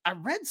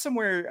read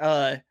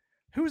somewhere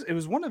it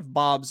was one of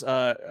Bob's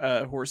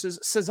horses,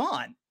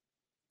 Cezanne.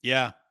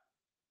 Yeah.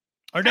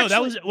 Or no,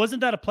 actually, wasn't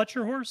that a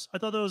Pletcher horse? I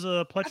thought that was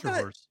a Pletcher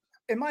horse.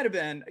 It might have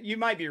been. You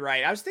might be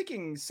right. I was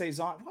thinking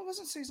Cezanne. What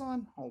wasn't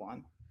Cezanne? Hold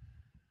on.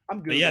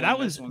 I'm good. Yeah,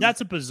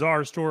 that's a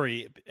bizarre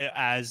story,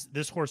 as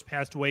this horse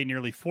passed away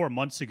nearly 4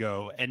 months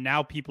ago, and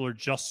now people are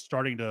just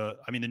starting to.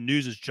 I mean, the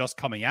news is just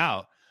coming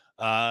out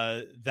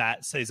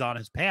that Cezanne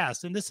has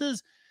passed, and this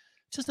is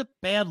just a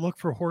bad look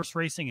for horse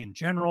racing in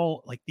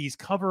general. Like these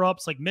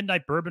cover-ups, like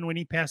Midnight Bourbon when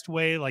he passed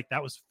away, like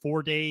that was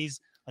 4 days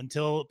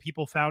until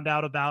people found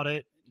out about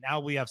it. Now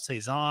we have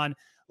Cezanne.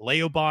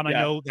 Leoban, I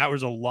know that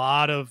was a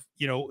lot of,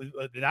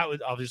 that was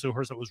obviously a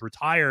horse that was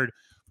retired,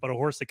 but a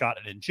horse that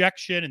got an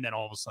injection and then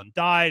all of a sudden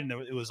died. And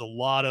it was a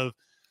lot of,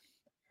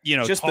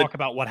 talk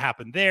about what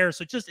happened there.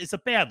 So it's a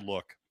bad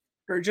look.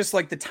 Or just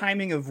like the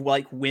timing of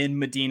like when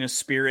Medina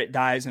Spirit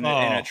dies in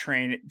a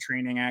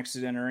training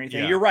accident or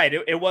anything. Yeah. You're right.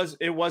 It was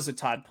a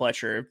Todd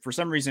Pletcher. For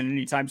some reason,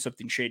 anytime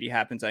something shady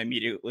happens, I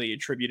immediately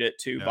attribute it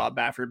to Bob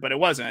Baffert, but it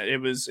wasn't. It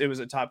was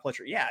a Todd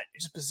Pletcher. Yeah,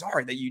 it's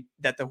bizarre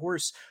that the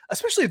horse,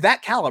 especially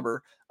that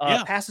caliber,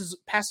 passes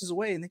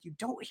away and that you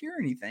don't hear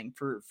anything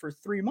for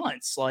 3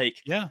 months. Like,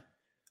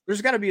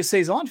 there's got to be a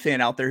Cezanne fan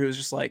out there who's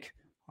just like,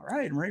 all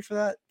right, I'm ready for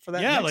that.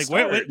 Yeah, like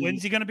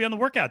when's he going to be on the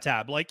workout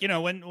tab? Like,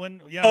 when.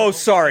 Oh,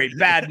 sorry,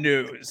 bad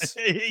news.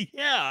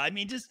 Yeah, I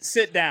mean, just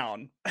sit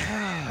down.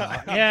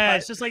 Yeah,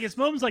 it's just like it's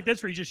moments like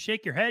this where you just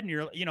shake your head and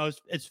you're,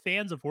 as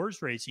fans of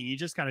horse racing, you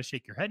just kind of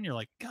shake your head and you're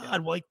like,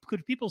 God, like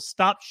could people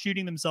stop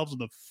shooting themselves in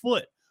the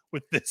foot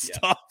with this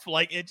stuff?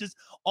 Like it just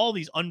all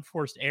these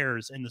unforced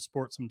errors in the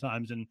sport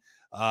sometimes, and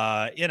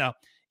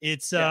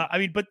it's I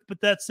mean, but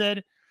that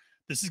said,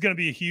 this is going to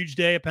be a huge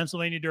day at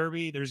Pennsylvania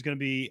Derby. There's going to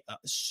be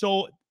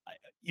so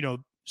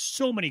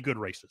many good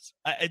races.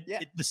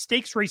 The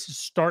stakes races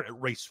start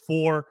at race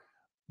 4.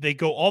 They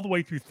go all the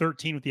way through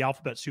 13 with the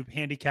Alphabet Soup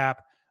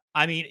handicap.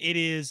 I mean, it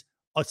is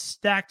a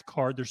stacked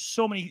card. There's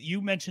so many. You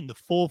mentioned the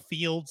full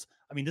fields.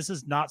 I mean, this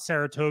is not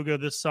Saratoga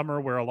this summer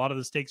where a lot of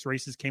the stakes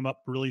races came up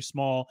really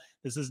small.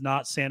 This is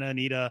not Santa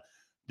Anita.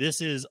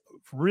 This is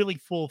really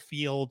full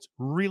fields,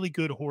 really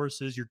good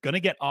horses. You're going to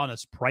get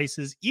honest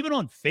prices. Even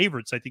on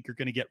favorites, I think you're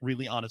going to get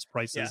really honest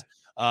prices.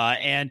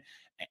 And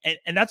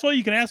that's all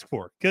you can ask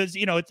for, because,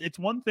 it's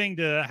one thing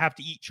to have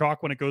to eat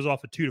chalk when it goes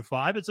off at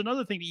 2-5. It's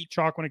another thing to eat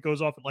chalk when it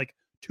goes off at like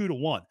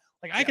 2-1.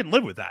 Like I can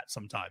live with that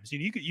sometimes.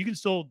 You can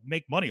still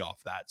make money off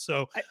that.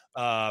 So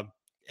I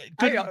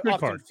often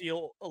card.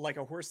 Feel like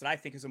a horse that I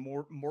think is a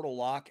more mortal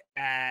lock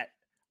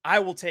I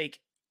will take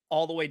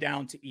all the way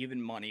down to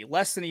even money.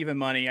 Less than even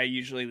money, I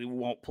usually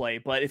won't play.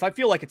 But if I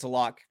feel like it's a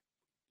lock,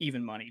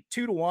 even money.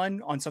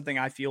 2-1 on something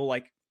I feel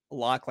like a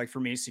lock, like for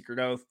me, Secret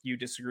Oath. You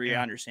disagree,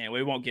 I understand.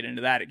 We won't get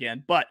into that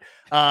again. But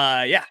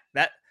that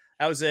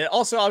was it.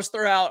 Also, I'll just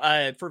throw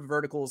out for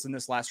verticals in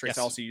this last race.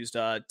 I also used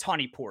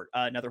Tawny Port,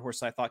 another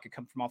horse that I thought could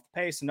come from off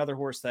the pace. Another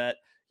horse that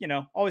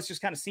always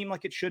just kind of seemed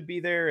like it should be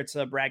there. It's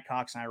Brad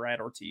Cox and Irad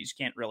Ortiz.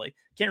 Can't really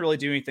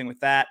do anything with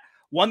that.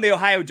 Won the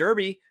Ohio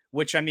Derby,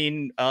 which, I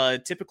mean,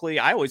 typically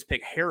I always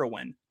pick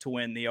Heroine to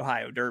win the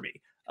Ohio Derby.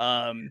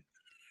 That's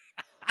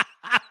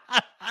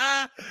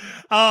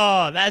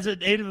a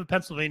native of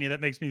Pennsylvania. That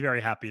makes me very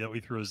happy that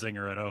we threw a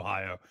zinger at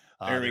Ohio.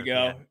 There we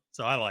go.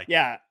 So I like it.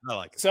 I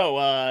like it.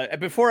 So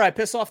before I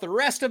piss off the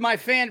rest of my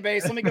fan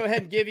base, let me go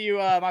ahead and give you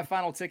my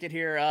final ticket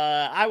here.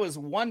 I was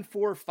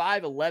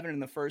 1-4-5-11 in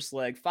the first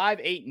leg,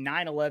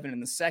 5-8-9-11 in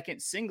the second,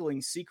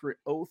 singling Secret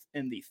Oath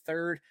in the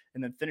third,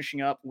 and then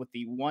finishing up with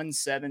the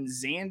 1-7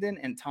 Zandon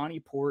and Tawny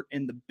Port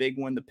in the big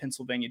one, the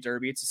Pennsylvania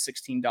Derby. It's a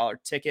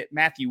 $16 ticket.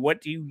 Matthew,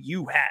 what do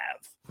you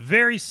have?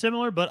 Very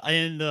similar, but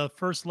in the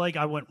first leg,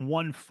 I went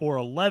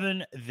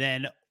 1-4-11,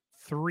 then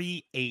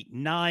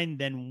 3-8-9,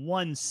 then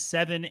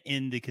 1-7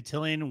 in the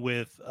Cotillion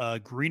with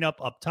Green up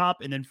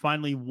top, and then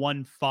finally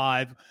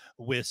 1-5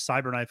 with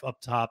Cyberknife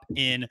up top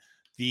in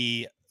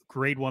the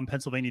Grade 1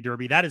 Pennsylvania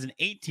Derby. That is an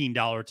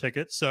 $18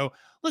 ticket. So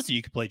listen,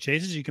 you can play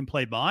chases, you can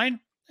play mine.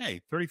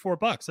 Hey,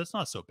 $34. That's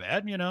not so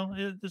bad.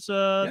 It's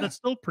that's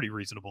still pretty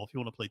reasonable if you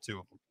want to play two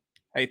of them.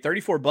 Hey,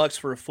 $34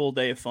 for a full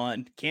day of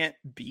fun. Can't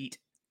beat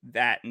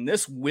that. And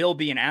this will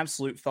be an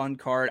absolute fun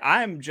card.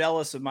 I'm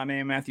jealous of my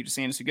man Matthew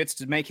DeSantis, who gets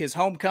to make his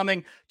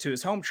homecoming to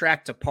his home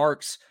track to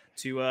Parks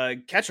to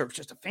catch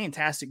just a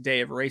fantastic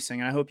day of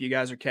racing. And I hope you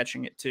guys are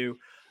catching it too.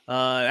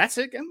 That's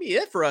it. Gonna be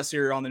it for us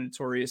here on the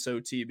Notorious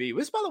OTB.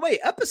 This, by the way,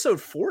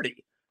 episode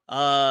 40.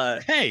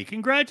 Hey,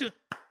 congratulations.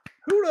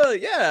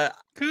 Yeah.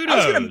 Kudos. I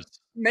was gonna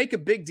make a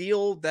big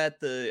deal that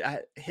I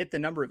hit the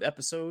number of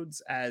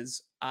episodes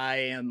as I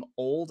am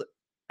old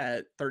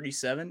at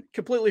 37.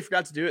 Completely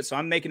forgot to do it, so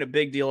I'm making a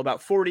big deal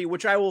about 40,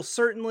 which I will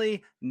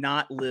certainly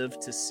not live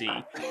to see.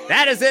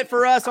 That is it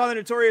for us on the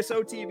Notorious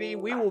OTB.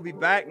 We will be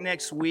back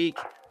next week.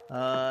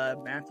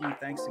 Matthew,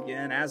 thanks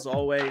again. As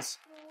always,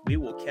 we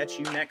will catch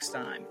you next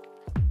time.